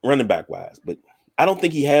back wise, but I don't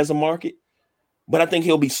think he has a market, but I think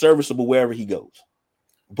he'll be serviceable wherever he goes.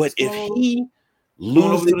 But if he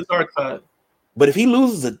loses to the dark side, but if he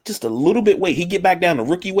loses just a little bit weight, he get back down to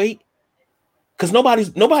rookie weight, because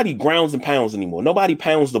nobody grounds and pounds anymore. Nobody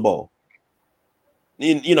pounds the ball.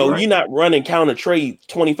 Right. You're not running counter trade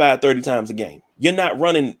 25, 30 times a game. You're not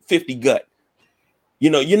running 50 gut.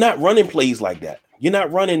 You're not running plays like that. You're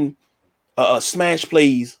not running smash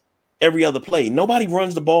plays every other play. Nobody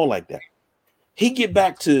runs the ball like that. He get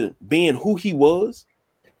back to being who he was,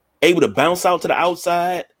 able to bounce out to the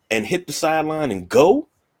outside and hit the sideline and go.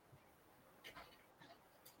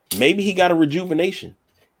 Maybe he got a rejuvenation.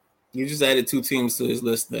 You just added 2 teams to his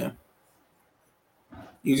list there.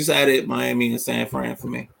 You just added Miami and San Fran for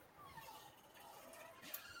me.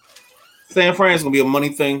 San Fran's going to be a money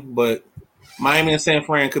thing, but Miami and San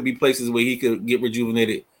Fran could be places where he could get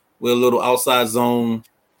rejuvenated with a little outside zone,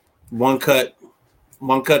 one cut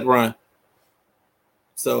run.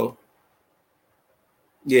 So,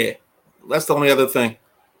 yeah, that's the only other thing.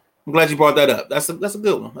 I'm glad you brought that up. That's a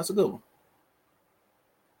good one. That's a good one.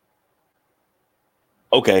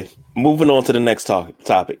 Okay, moving on to the next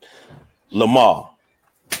topic. Lamar.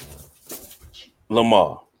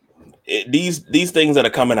 These things that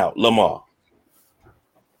are coming out. Lamar.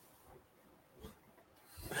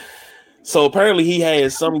 So apparently he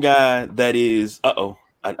has some guy that is.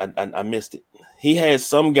 I missed it. He has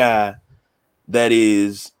some guy that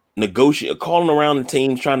is calling around the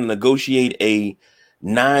team, trying to negotiate a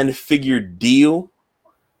 9-figure deal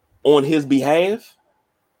on his behalf.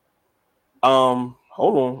 Hold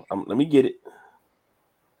on. Let me get it.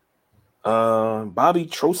 Bobby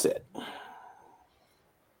Trossett.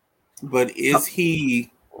 But is he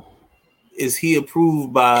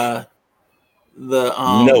approved by the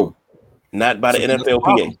No, not by the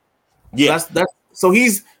NFLPA. Yeah, that's so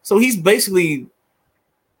he's basically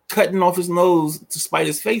cutting off his nose to spite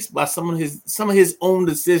his face by some of his own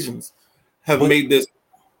decisions have made this.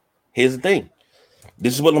 Here's the thing.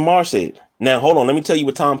 This is what Lamar said. Now, hold on. Let me tell you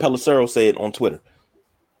what Tom Pelissero said on Twitter.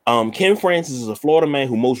 Ken Francis is a Florida man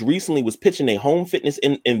who most recently was pitching a home fitness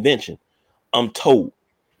invention. I'm told.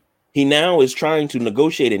 He now is trying to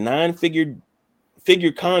negotiate a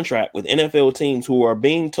 9-figure contract with NFL teams who are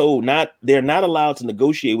being told they're not allowed to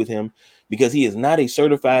negotiate with him because he is not a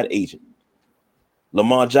certified agent.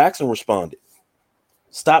 Lamar Jackson responded,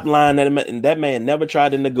 "Stop lying. That man never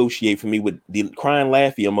tried to negotiate for me with the crying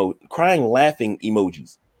laughing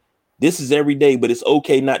emojis. This is every day, but it's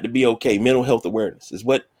okay not to be okay. Mental health awareness is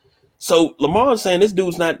what." So Lamar is saying this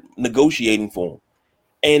dude's not negotiating for him.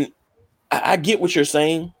 And I get what you're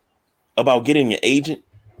saying about getting an agent.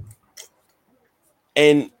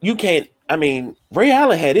 And you can't, Ray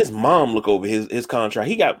Allen had his mom look over his contract.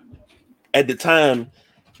 He got, at the time,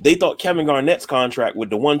 they thought Kevin Garnett's contract with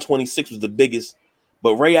the 126 was the biggest,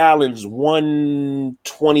 but Ray Allen's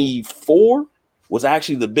 124 was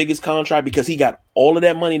actually the biggest contract because he got all of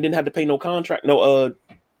that money and didn't have to pay no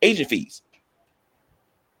agent fees.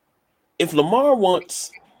 If Lamar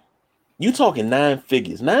wants, you talking 9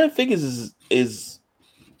 figures. 9 figures is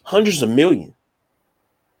hundreds of millions.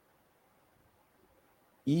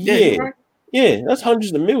 Yeah, right. Yeah, that's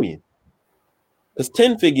hundreds of millions. Because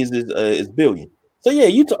 10 figures is billion. So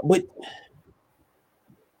yeah, but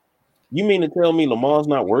you mean to tell me Lamar's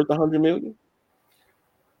not worth 100 million?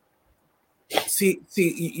 See,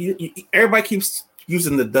 everybody keeps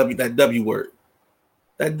using that W word.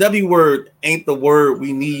 That W word ain't the word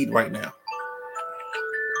we need right now.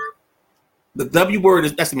 The W word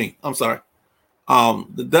that's me. I'm sorry.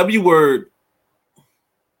 The W word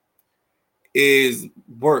is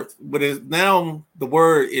worth, but is now the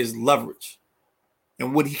word is leverage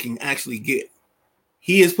and what he can actually get.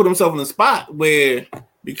 He has put himself in a spot where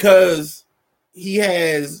because he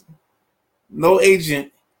has no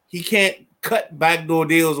agent, he can't cut backdoor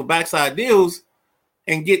deals or backside deals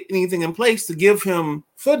and get anything in place to give him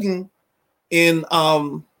footing in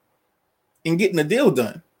getting the deal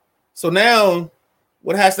done. So now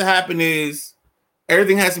what has to happen is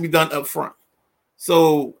everything has to be done up front.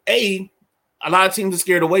 So a lot of teams are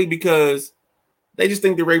scared away because they just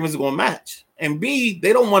think the Ravens are going to match. And B,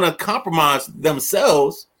 they don't want to compromise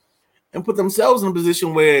themselves and put themselves in a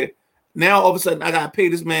position where now all of a sudden I got to pay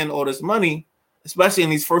this man all this money, especially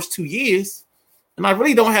in these first 2 years. And I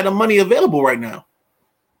really don't have the money available right now.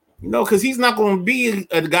 You know, because he's not going to be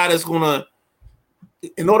a guy that's going to,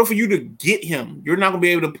 in order for you to get him, you're not going to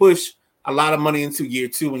be able to push a lot of money into year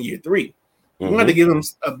 2 and year 3. You're going to have to give him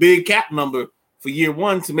a big cap number for year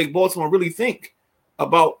 1 to make Baltimore really think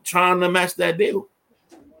about trying to match that deal.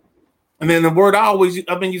 And then the word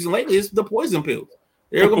I've been using lately is the poison pills.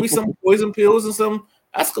 There are going to be some poison pills and some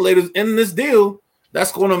escalators in this deal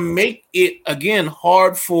that's going to make it again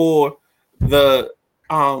hard for the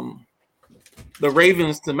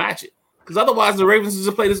Ravens to match it. Because otherwise the Ravens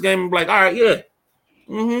just play this game and be like, all right, yeah.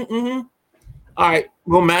 All right,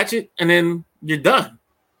 we'll match it, and then you're done.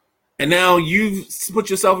 And now you've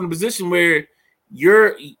put yourself in a position where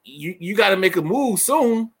you got to make a move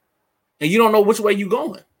soon, and you don't know which way you're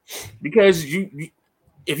going. Because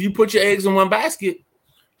if you put your eggs in one basket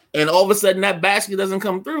and all of a sudden that basket doesn't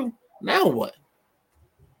come through, now what?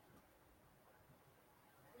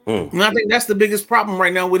 And I think that's the biggest problem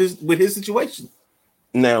right now with his situation.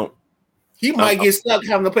 Now he might get stuck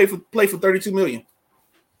having to play for $32 million.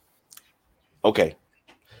 Okay.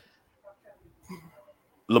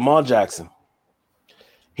 Lamar Jackson.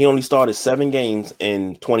 He only started 7 games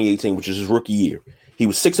in 2018, which is his rookie year. He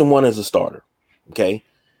was 6-1 as a starter. Okay.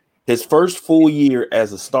 His first full year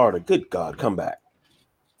as a starter, good God, come back.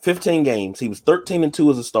 15 games. He was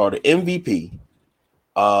 13-2 as a starter, MVP.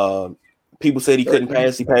 People said he couldn't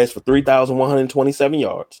pass. He passed for 3,127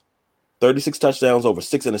 yards, 36 touchdowns, over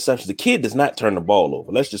 6 interceptions. The kid does not turn the ball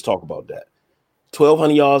over. Let's just talk about that.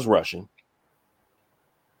 1,200 yards rushing,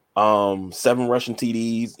 7 rushing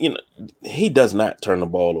TDs. You know, he does not turn the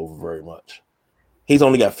ball over very much. He's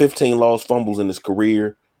only got 15 lost fumbles in his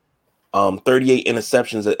career. 38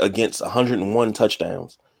 interceptions against 101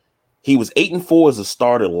 touchdowns. He was 8-4 as a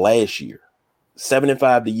starter last year,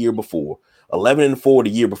 7-5 the year before, 11-4 the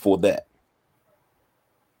year before that.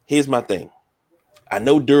 Here's my thing. I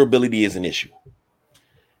know durability is an issue.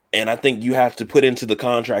 And I think you have to put into the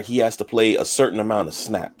contract, he has to play a certain amount of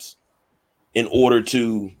snaps in order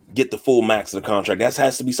to get the full max of the contract. That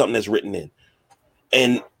has to be something that's written in.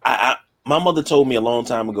 And my mother told me a long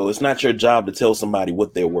time ago, it's not your job to tell somebody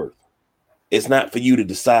what they're worth. It's not for you to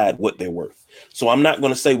decide what they're worth. So I'm not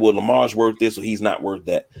going to say, well, Lamar's worth this or he's not worth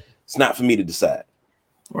that. It's not for me to decide.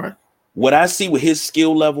 All right. What I see with his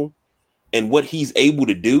skill level and what he's able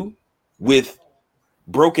to do with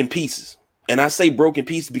broken pieces. And I say broken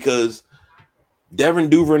pieces because Devin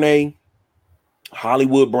Duvernay,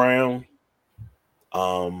 Hollywood Brown,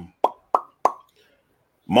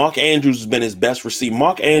 Mark Andrews has been his best receiver.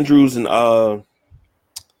 Mark Andrews and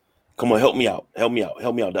come on, help me out.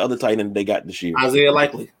 The other tight end they got this year. Isaiah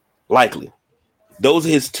Likely. Those are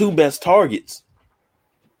his 2 best targets.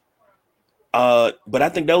 But I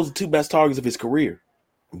think those are 2 best targets of his career.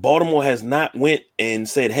 Baltimore has not went and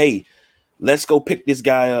said, hey, let's go pick this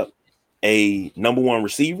guy up a number 1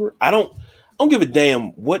 receiver. I don't give a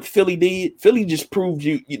damn what Philly did. Philly just proved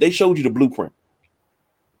they showed you the blueprint.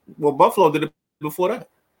 Well, Buffalo did it before that.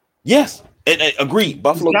 Yes, and agreed.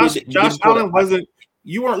 Buffalo did. Josh Allen wasn't.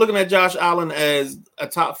 You weren't looking at Josh Allen as a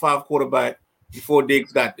top 5 quarterback before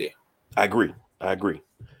Diggs got there. I agree.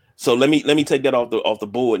 So let me take that off the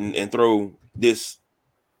board and throw this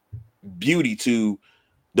beauty to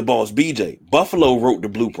the boss BJ. Buffalo wrote the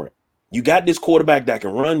blueprint. You got this quarterback that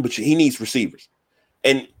can run, but he needs receivers.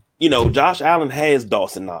 And you know, Josh Allen has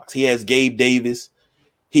Dawson Knox. He has Gabe Davis.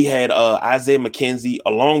 He had Isaiah McKenzie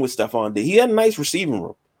along with Stephon Diggs. He had a nice receiving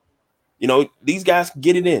room. You know, these guys can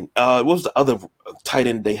get it in. What was the other tight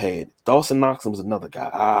end they had? Dawson Knox was another guy.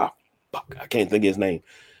 I can't think of his name.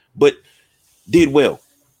 But did well.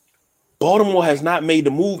 Baltimore has not made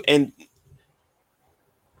the move. And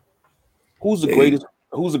who's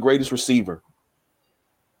the greatest receiver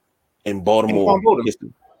in Baltimore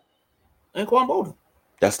history? Anquan Bolden.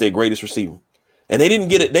 That's their greatest receiver. And they didn't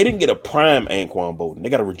get it. They didn't get a prime Anquan Bolden. They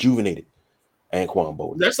got a rejuvenated Anquan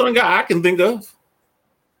Bolden. That's the only guy I can think of.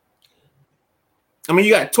 I mean,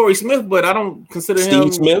 you got Torrey Smith, but I don't consider Steve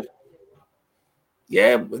him. Smith.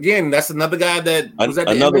 Yeah, again, that's another guy that was at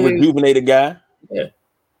the another end of rejuvenated guy. Yeah.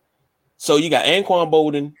 So you got Anquan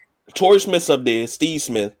Bolden, Torrey Smith's up there, Steve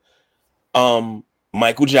Smith,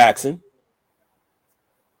 Michael Jackson.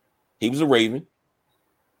 He was a Raven.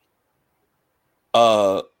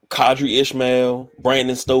 Kadri Ishmael,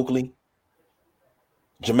 Brandon Stokely,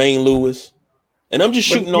 Jermaine Lewis. And I'm just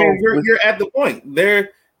shooting off. You're at the point.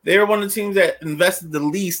 They're one of the teams that invested the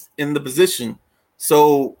least in the position.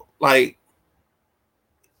 So, like,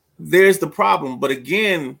 there's the problem. But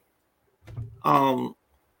again,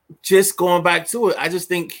 just going back to it, I just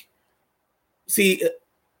think, see,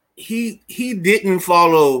 he didn't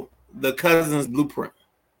follow the Cousins blueprint.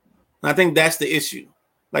 And I think that's the issue.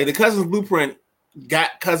 Like, the Cousins blueprint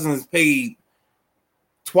got Cousins paid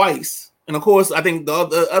twice. And of course, I think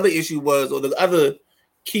the other issue was, or the other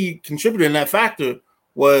key contributor in that factor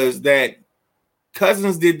was that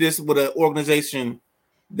Cousins did this with an organization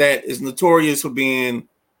that is notorious for being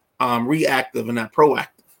reactive and not proactive.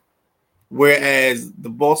 Whereas the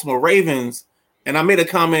Baltimore Ravens, and I made a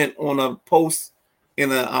comment on a post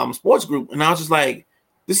in a sports group, and I was just like,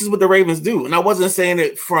 this is what the Ravens do. And I wasn't saying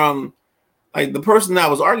it from, like, the person that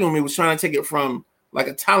was arguing with me was trying to take it from, like,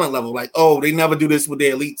 a talent level, like, oh, they never do this with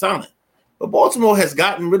their elite talent. But Baltimore has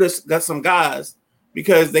got some guys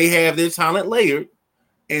because they have their talent layered.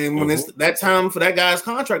 And when it's that time for that guy's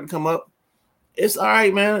contract to come up, it's all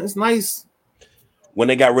right, man. It's nice. When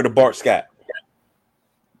they got rid of Bart Scott.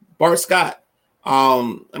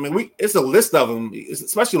 I mean, it's a list of them,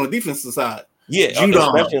 especially on the defensive side. Yeah,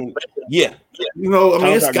 yeah. You know, I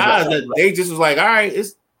mean, it's guys that they just was like, all right,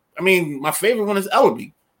 my favorite one is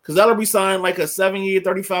Ellerbe, because Ellerbe signed like a 7-year,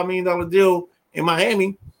 $35 million deal in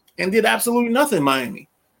Miami and did absolutely nothing in Miami.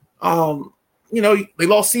 You know, they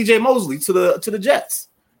lost CJ Mosley to the Jets,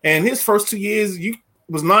 and his first 2 years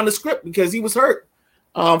was nondescript because he was hurt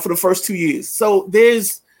for the first 2 years. So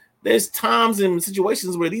there's times and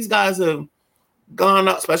situations where these guys have gone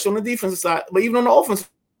up, especially on the defensive side, but even on the offensive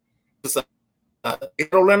side.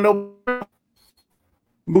 Orlando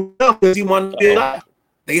moved up because he wanted to be a guy.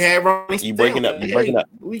 They had Ronnie. You breaking up.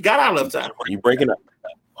 We got our left time. You breaking up.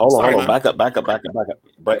 Hold on. Back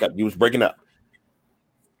up. You was breaking up.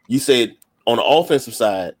 You said on the offensive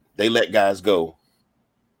side, they let guys go.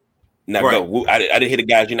 Now right. Go. I didn't hear the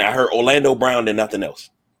guys. You know, I heard Orlando Brown and nothing else.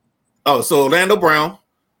 Oh, so Orlando Brown.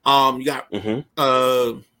 You got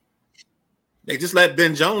they just let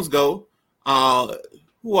Ben Jones go.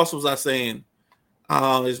 Who else was I saying?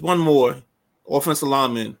 There's one more offensive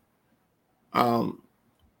lineman.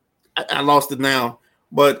 I lost it now.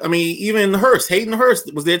 But I mean, even Hayden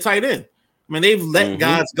Hurst was their tight end. I mean, they've let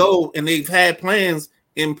guys go and they've had plans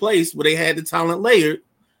in place where they had the talent layered.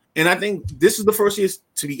 And I think this is the first year,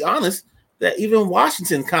 to be honest, that even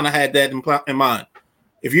Washington kind of had that in mind.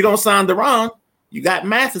 If you don't sign Duran, you got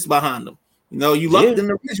Mathis behind them. You know, you lucked in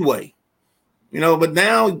the Ridgeway. You know, but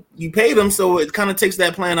now you paid them, so it kind of takes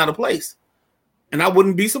that plan out of place. And I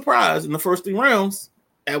wouldn't be surprised in the first 3 rounds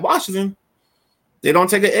at Washington, they don't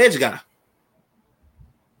take an edge guy.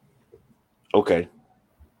 Okay.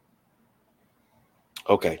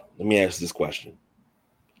 Let me ask this question.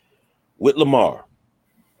 With Lamar,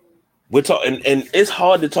 we're talking, and it's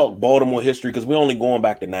hard to talk Baltimore history because we're only going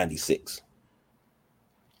back to 96.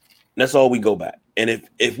 That's all we go back. And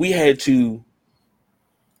if we had to,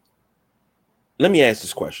 let me ask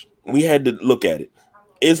this question. We had to look at it.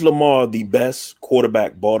 Is Lamar the best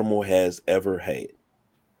quarterback Baltimore has ever had?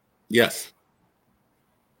 Yes.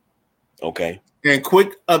 Okay. And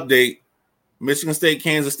quick update, Michigan State,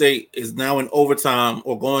 Kansas State is now in overtime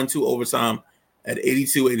or going to overtime at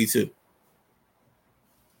 82-82.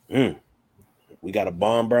 We got a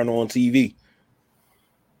bomb burner on TV.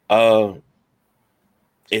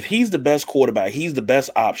 If he's the best quarterback, he's the best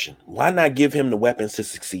option. Why not give him the weapons to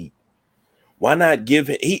succeed? Why not give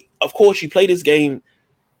him? Of course, you play this game.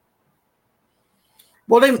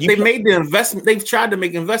 Well, they made the investment. They've tried to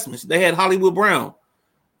make investments. They had Hollywood Brown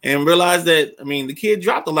and realized that, I mean, the kid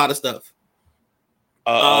dropped a lot of stuff.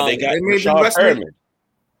 They made Rashad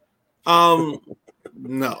Perriman.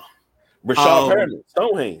 No. Rashad Perriman,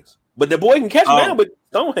 Stonehands. But the boy can catch now, but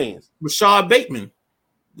Stonehands. Rashad Bateman,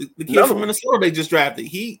 the kid from Minnesota they just drafted.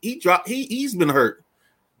 He's been hurt.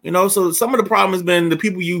 You know, so some of the problem has been the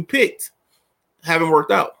people you picked haven't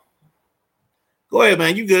worked out. Go ahead,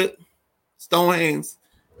 man. You good. Stonehands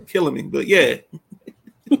killing me. But yeah.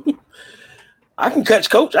 I can catch,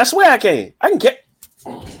 coach. I swear I can. I can catch.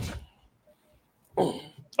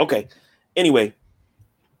 Okay. Anyway.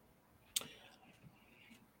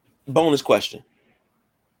 Bonus question.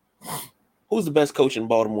 Who's the best coach in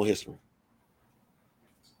Baltimore history?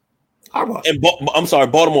 Harbaugh. And I'm sorry,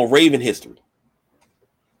 Baltimore Raven history.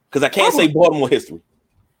 Because I can't say Baltimore history.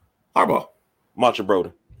 Harbaugh. Marshall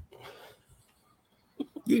Broden.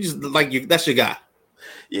 You just like that's your guy.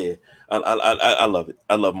 Yeah, I love it.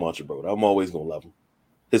 I love Marshall Broden. I'm always gonna love him.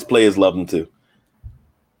 His players love him too.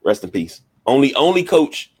 Rest in peace. Only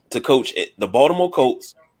coach to coach the Baltimore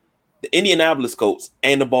Colts, the Indianapolis Colts,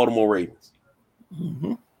 and the Baltimore Ravens.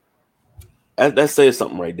 Mm-hmm. That says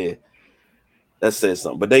something right there. That says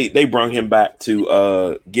something. But they brought him back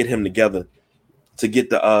to get him together to get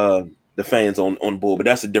the fans on board. But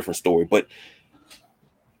that's a different story. But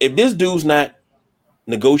if this dude's not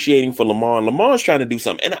negotiating for Lamar's trying to do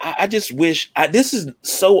something. And I just wish this is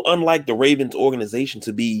so unlike the Ravens organization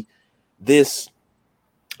to be this.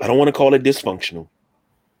 I don't want to call it dysfunctional.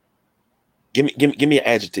 Give me an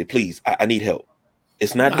adjective, please. I need help.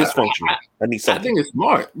 It's not dysfunctional. I need something. I think it's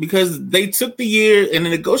smart because they took the year and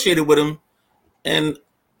negotiated with him. And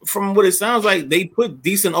from what it sounds like, they put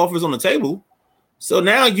decent offers on the table. So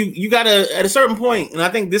now you got to, at a certain point, and I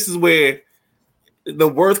think this is where the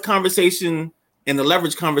worth conversation and the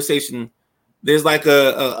leverage conversation, there's like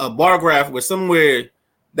a bar graph where somewhere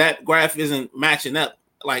that graph isn't matching up.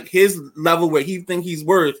 Like his level where he think he's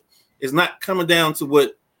worth is not coming down to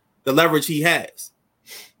what the leverage he has.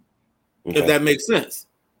 Okay. If that makes sense.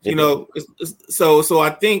 You know, so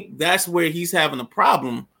I think that's where he's having a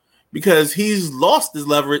problem because he's lost his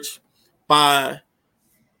leverage by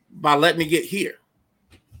letting me get here.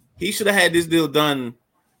 He should have had this deal done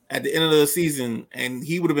at the end of the season and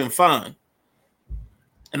he would have been fine.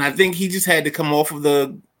 And I think he just had to come off of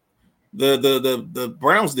the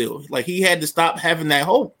Browns deal. Like he had to stop having that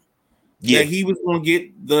hope that he was going to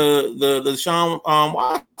get the Sean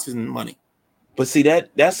Watson money. But see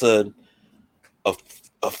that's a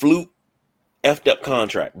fluke effed up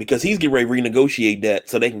contract because he's getting ready to renegotiate that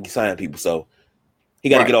so they can sign people. So he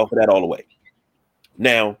got to get off of that all the way.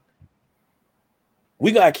 Now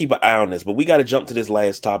we got to keep an eye on this, but we got to jump to this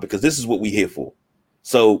last topic because this is what we here for.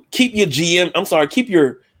 So keep your GM. I'm sorry, keep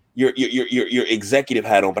your executive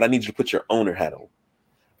hat on, but I need you to put your owner hat on.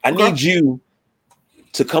 I need you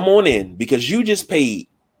to come on in because you just paid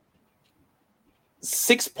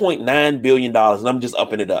 $6.9 billion, and I'm just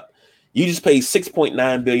upping it up. You just paid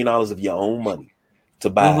 $6.9 billion of your own money to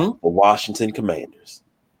buy the Washington Commanders.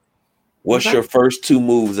 What's your first two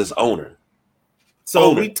moves as owner?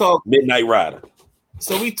 So we talked Midnight Rider.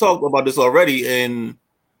 So we talked about this already, and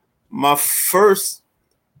my first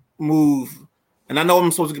move, and I know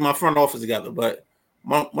I'm supposed to get my front office together, but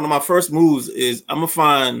one of my first moves is I'm gonna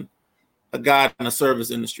find a guy in the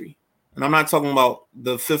service industry, and I'm not talking about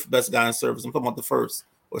the fifth best guy in service. I'm talking about the first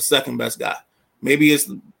or second best guy. Maybe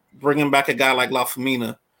it's bringing back a guy like La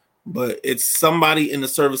Famina, but it's somebody in the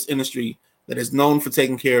service industry that is known for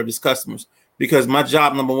taking care of his customers. Because my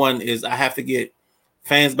job number one is I have to get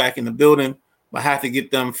fans back in the building. I have to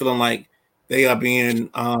get them feeling like they are being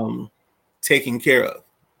taken care of.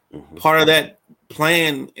 Mm-hmm. Part of that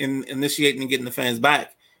plan in initiating and getting the fans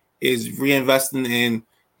back is reinvesting in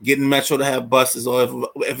getting Metro to have buses, or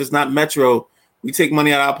if it's not Metro, we take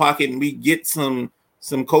money out of our pocket and we get some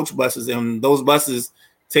coach buses, and those buses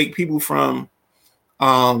take people from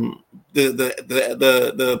the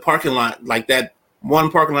parking lot, like that one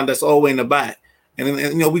parking lot that's all the way in the back,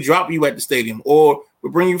 and we drop you at the stadium, or we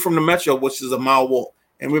bring you from the Metro, which is a mile walk,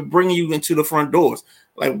 and we're bringing you into the front doors.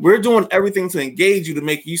 Like we're doing everything to engage you to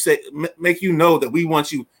make you know that we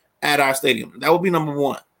want you at our stadium. That would be number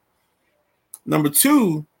one. Number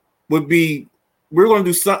two would be we're going to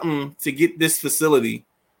do something to get this facility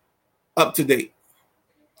up to date.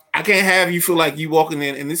 I can't have you feel like you walking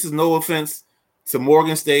in, and this is no offense to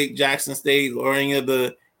Morgan State, Jackson State, or any of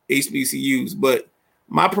the HBCUs, but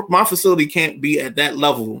my facility can't be at that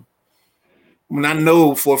level. When I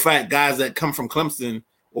know for a fact guys that come from Clemson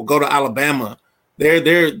or go to Alabama, they're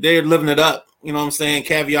living it up. You know what I'm saying?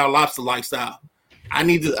 Caviar lobster lifestyle. I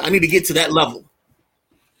need to get to that level.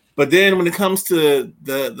 But then when it comes to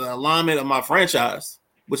the alignment of my franchise,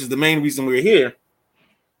 which is the main reason we're here,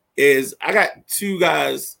 is I got two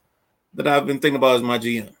guys that I've been thinking about as my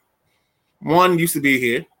GM. One used to be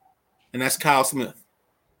here, and that's Kyle Smith.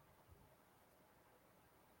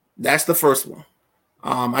 That's the first one.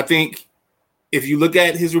 I think if you look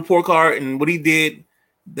at his report card and what he did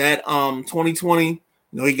that 2020,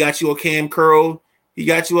 he got you a Cam Curl. He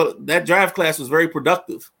got you that draft class was very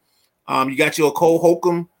productive. You got you a Cole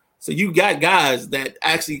Holcomb. So you got guys that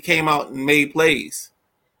actually came out and made plays.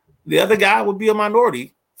 The other guy would be a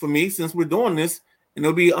minority for me since we're doing this, and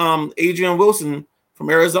it'll be Adrian Wilson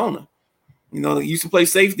from Arizona. He used to play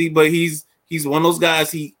safety, but he's one of those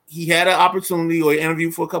guys. He had an opportunity or an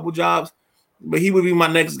interview for a couple jobs, but he would be my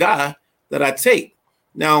next guy. that I take.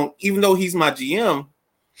 Now, even though he's my GM,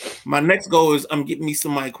 my next goal is I'm getting me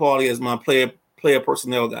somebody quality as my player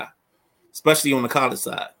personnel guy, especially on the college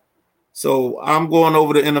side. So I'm going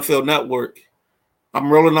over the NFL Network.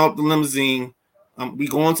 I'm rolling out the limousine. We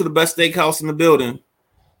going to the best steakhouse in the building.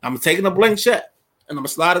 I'm taking a blank check and I'm gonna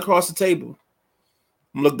slide across the table.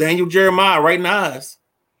 I'm gonna look Daniel Jeremiah right in the eyes.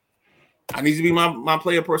 I need to be my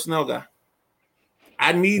player personnel guy.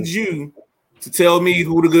 I need you to tell me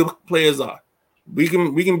who the good players are. We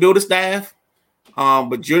can build a staff,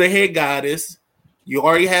 but you're the head guy of this. You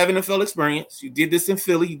already have NFL experience. You did this in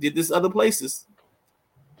Philly. You did this other places.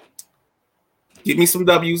 Get me some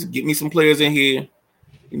W's. Get me some players in here.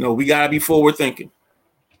 You know, we gotta be forward thinking.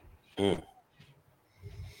 Whew.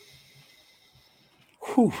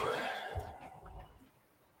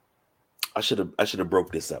 I should have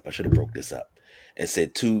broke this up. And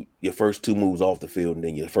said your first two moves off the field, and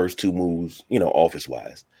then your first two moves, office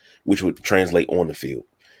wise, which would translate on the field.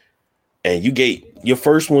 And you gave your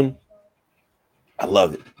first one. I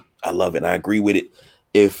love it. And I agree with it.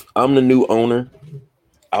 If I'm the new owner,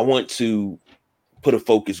 I want to put a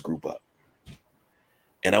focus group up.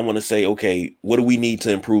 And I want to say, okay, what do we need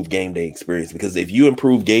to improve game day experience? Because if you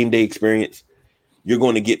improve game day experience, you're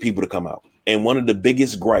going to get people to come out. And one of the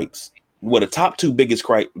biggest gripes, the top two biggest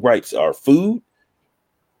gripes are food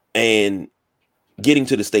and getting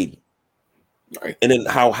to the stadium. Right. And then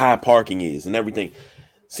how high parking is and everything.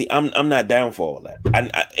 See, I'm not down for all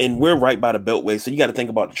that. And we're right by the Beltway, so you got to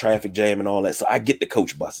think about the traffic jam and all that. So I get the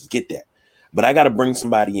coach buses, get that. But I got to bring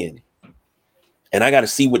somebody in. And I got to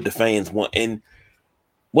see what the fans want. And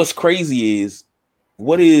what's crazy is,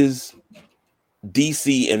 what is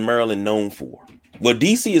DC and Maryland known for? Well,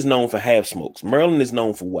 DC is known for half smokes. Maryland is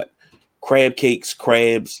known for what? Crab cakes,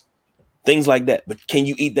 crabs, things like that. But can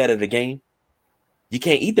you eat that at a game? You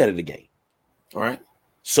can't eat that at a game. All right.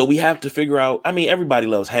 So we have to figure out, everybody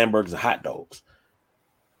loves hamburgers and hot dogs.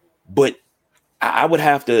 But I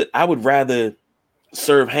would rather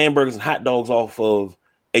serve hamburgers and hot dogs off of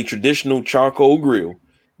a traditional charcoal grill,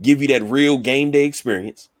 give you that real game day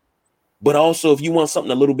experience. But also, if you want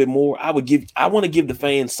something a little bit more, I want to give the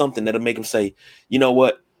fans something that'll make them say, you know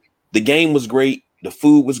what? The game was great. The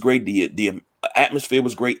food was great. The atmosphere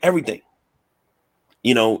was great. Everything.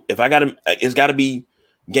 It's got to be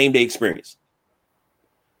game day experience.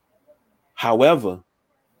 However,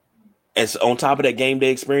 as on top of that game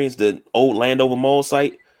day experience, the old Landover Mall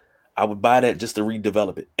site, I would buy that just to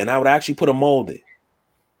redevelop it. And I would actually put a mall there.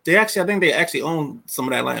 I think they actually own some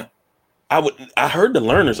of that land. I heard the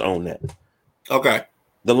Learners own that. Okay.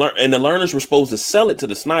 The Learners were supposed to sell it to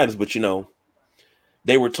the Snyders, but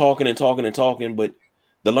they were talking, but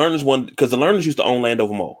the Learners because the Learners used to own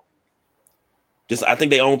Landover Mall. I think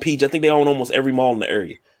they own Peach. I think they own almost every mall in the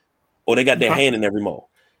area. Or they got their hand in every mall.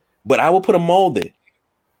 But I will put a mall there.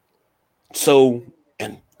 So,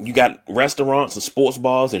 and you got restaurants and sports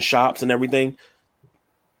bars and shops and everything.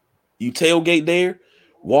 You tailgate there,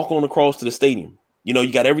 walk on across to the stadium.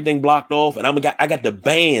 You got everything blocked off, and I got the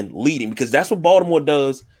band leading, because that's what Baltimore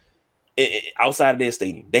does outside of their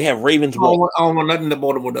stadium. They have Ravens walk. I don't want nothing that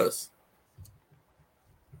Baltimore does.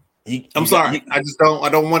 I'm sorry. I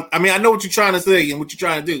don't want. I know what you're trying to say and what you're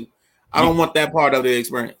trying to do. I don't want that part of the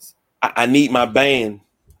experience. I need my band,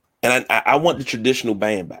 and I want the traditional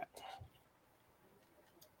band back.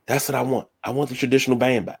 That's what I want. I want the traditional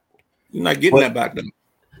band back. You're not getting that back, though.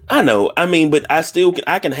 I know. But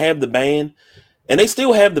I can have the band, and they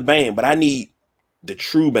still have the band, but I need the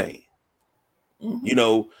true band.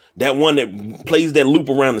 Mm-hmm. That one that plays that loop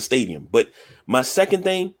around the stadium. But my second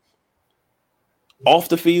thing, off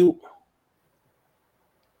the field,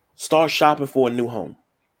 start shopping for a new home.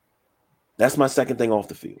 That's my second thing off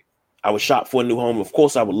the field. I would shop for a new home. Of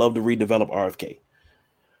course, I would love to redevelop RFK.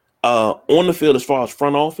 On the field, as far as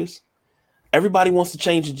front office, everybody wants to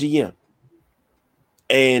change the GM.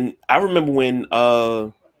 And I remember when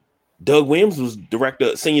Doug Williams was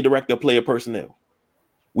senior director of player personnel,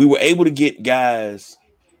 we were able to get guys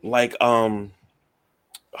like, oh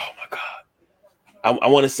my God, I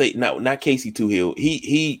want to say not Casey Toohill.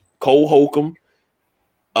 He Cole Holcomb,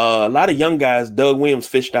 a lot of young guys. Doug Williams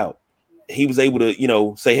fished out. He was able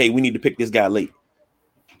to, say, hey, we need to pick this guy late.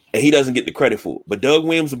 And he doesn't get the credit for it. But Doug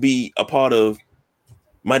Williams will be a part of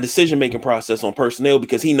my decision-making process on personnel,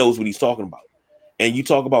 because he knows what he's talking about. And you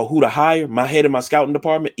talk about who to hire, my head of my scouting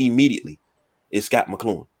department immediately is Scott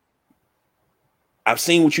McClure. I've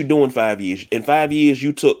seen what you do in 5 years. In 5 years,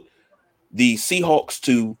 you took the Seahawks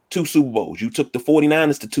to 2 Super Bowls. You took the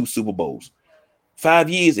 49ers to 2 Super Bowls. 5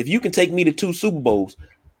 years, if you can take me to 2 Super Bowls,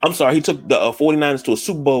 I'm sorry, he took the 49ers to a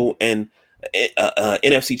Super Bowl and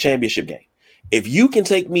NFC championship game. If you can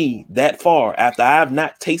take me that far after I have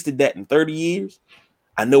not tasted that in 30 years,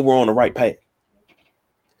 I know we're on the right path.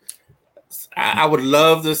 I would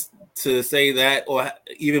love to say that or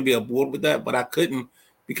even be aboard with that, but I couldn't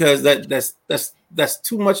because that's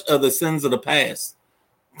too much of the sins of the past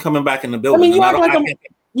coming back in the building. I mean,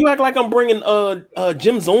 you act like I'm bringing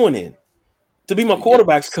Jim Zorn in to be my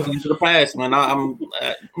quarterback's coach. To the past, man.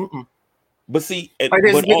 But see, like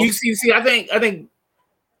this, you see, I think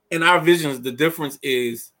in our visions, the difference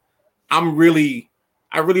is I really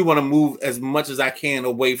want to move as much as I can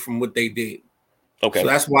away from what they did. Okay. So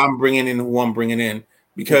that's why I'm bringing in who I'm bringing in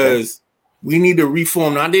because we need to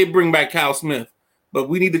reform. Now, I did bring back Kyle Smith, but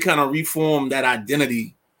we need to kind of reform that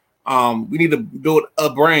identity. We need to build a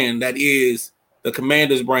brand that is the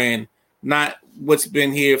Commanders brand, not what's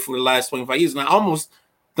been here for the last 25 years. And I almost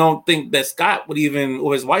don't think that Scott would even,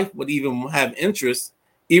 or his wife would even have interest,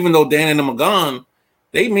 even though Dan and them are gone,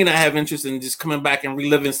 they may not have interest in just coming back and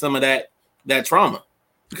reliving some of that trauma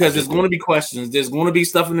because there's going to be questions. There's going to be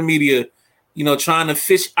stuff in the media, trying to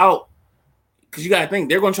fish out, because you got to think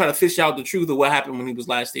they're going to try to fish out the truth of what happened when he was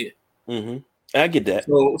last here. Mm-hmm. I get that.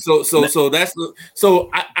 So that's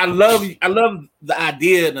I love the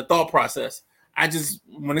idea and the thought process. I just,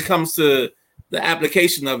 when it comes to the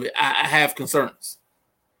application of it, I have concerns.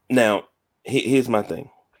 Now, here's my thing.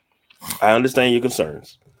 I understand your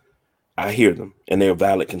concerns. I hear them, and they're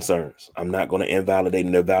valid concerns. I'm not going to invalidate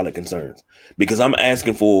their valid concerns because I'm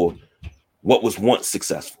asking for what was once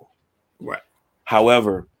successful. Right.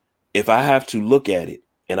 However, if I have to look at it,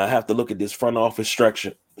 and I have to look at this front office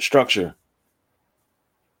structure,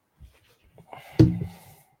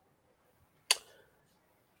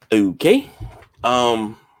 okay.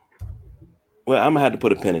 Well, I'm gonna have to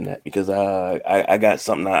put a pin in that because I got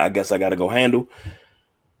something I guess I got to go handle.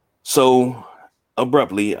 So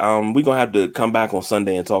abruptly, we're gonna have to come back on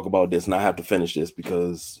Sunday and talk about this, and I have to finish this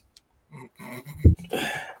because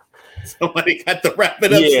somebody got the wrap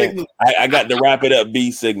it up signal. I got the wrap it up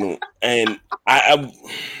B signal, and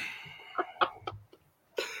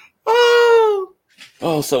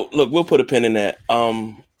so look, we'll put a pin in that.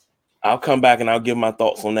 I'll come back and I'll give my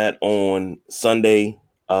thoughts on that on Sunday.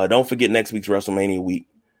 Don't forget next week's WrestleMania week.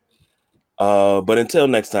 But until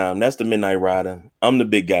next time, that's the Midnight Rider. I'm the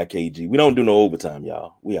big guy, KG. We don't do no overtime,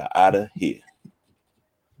 y'all. We are out of here.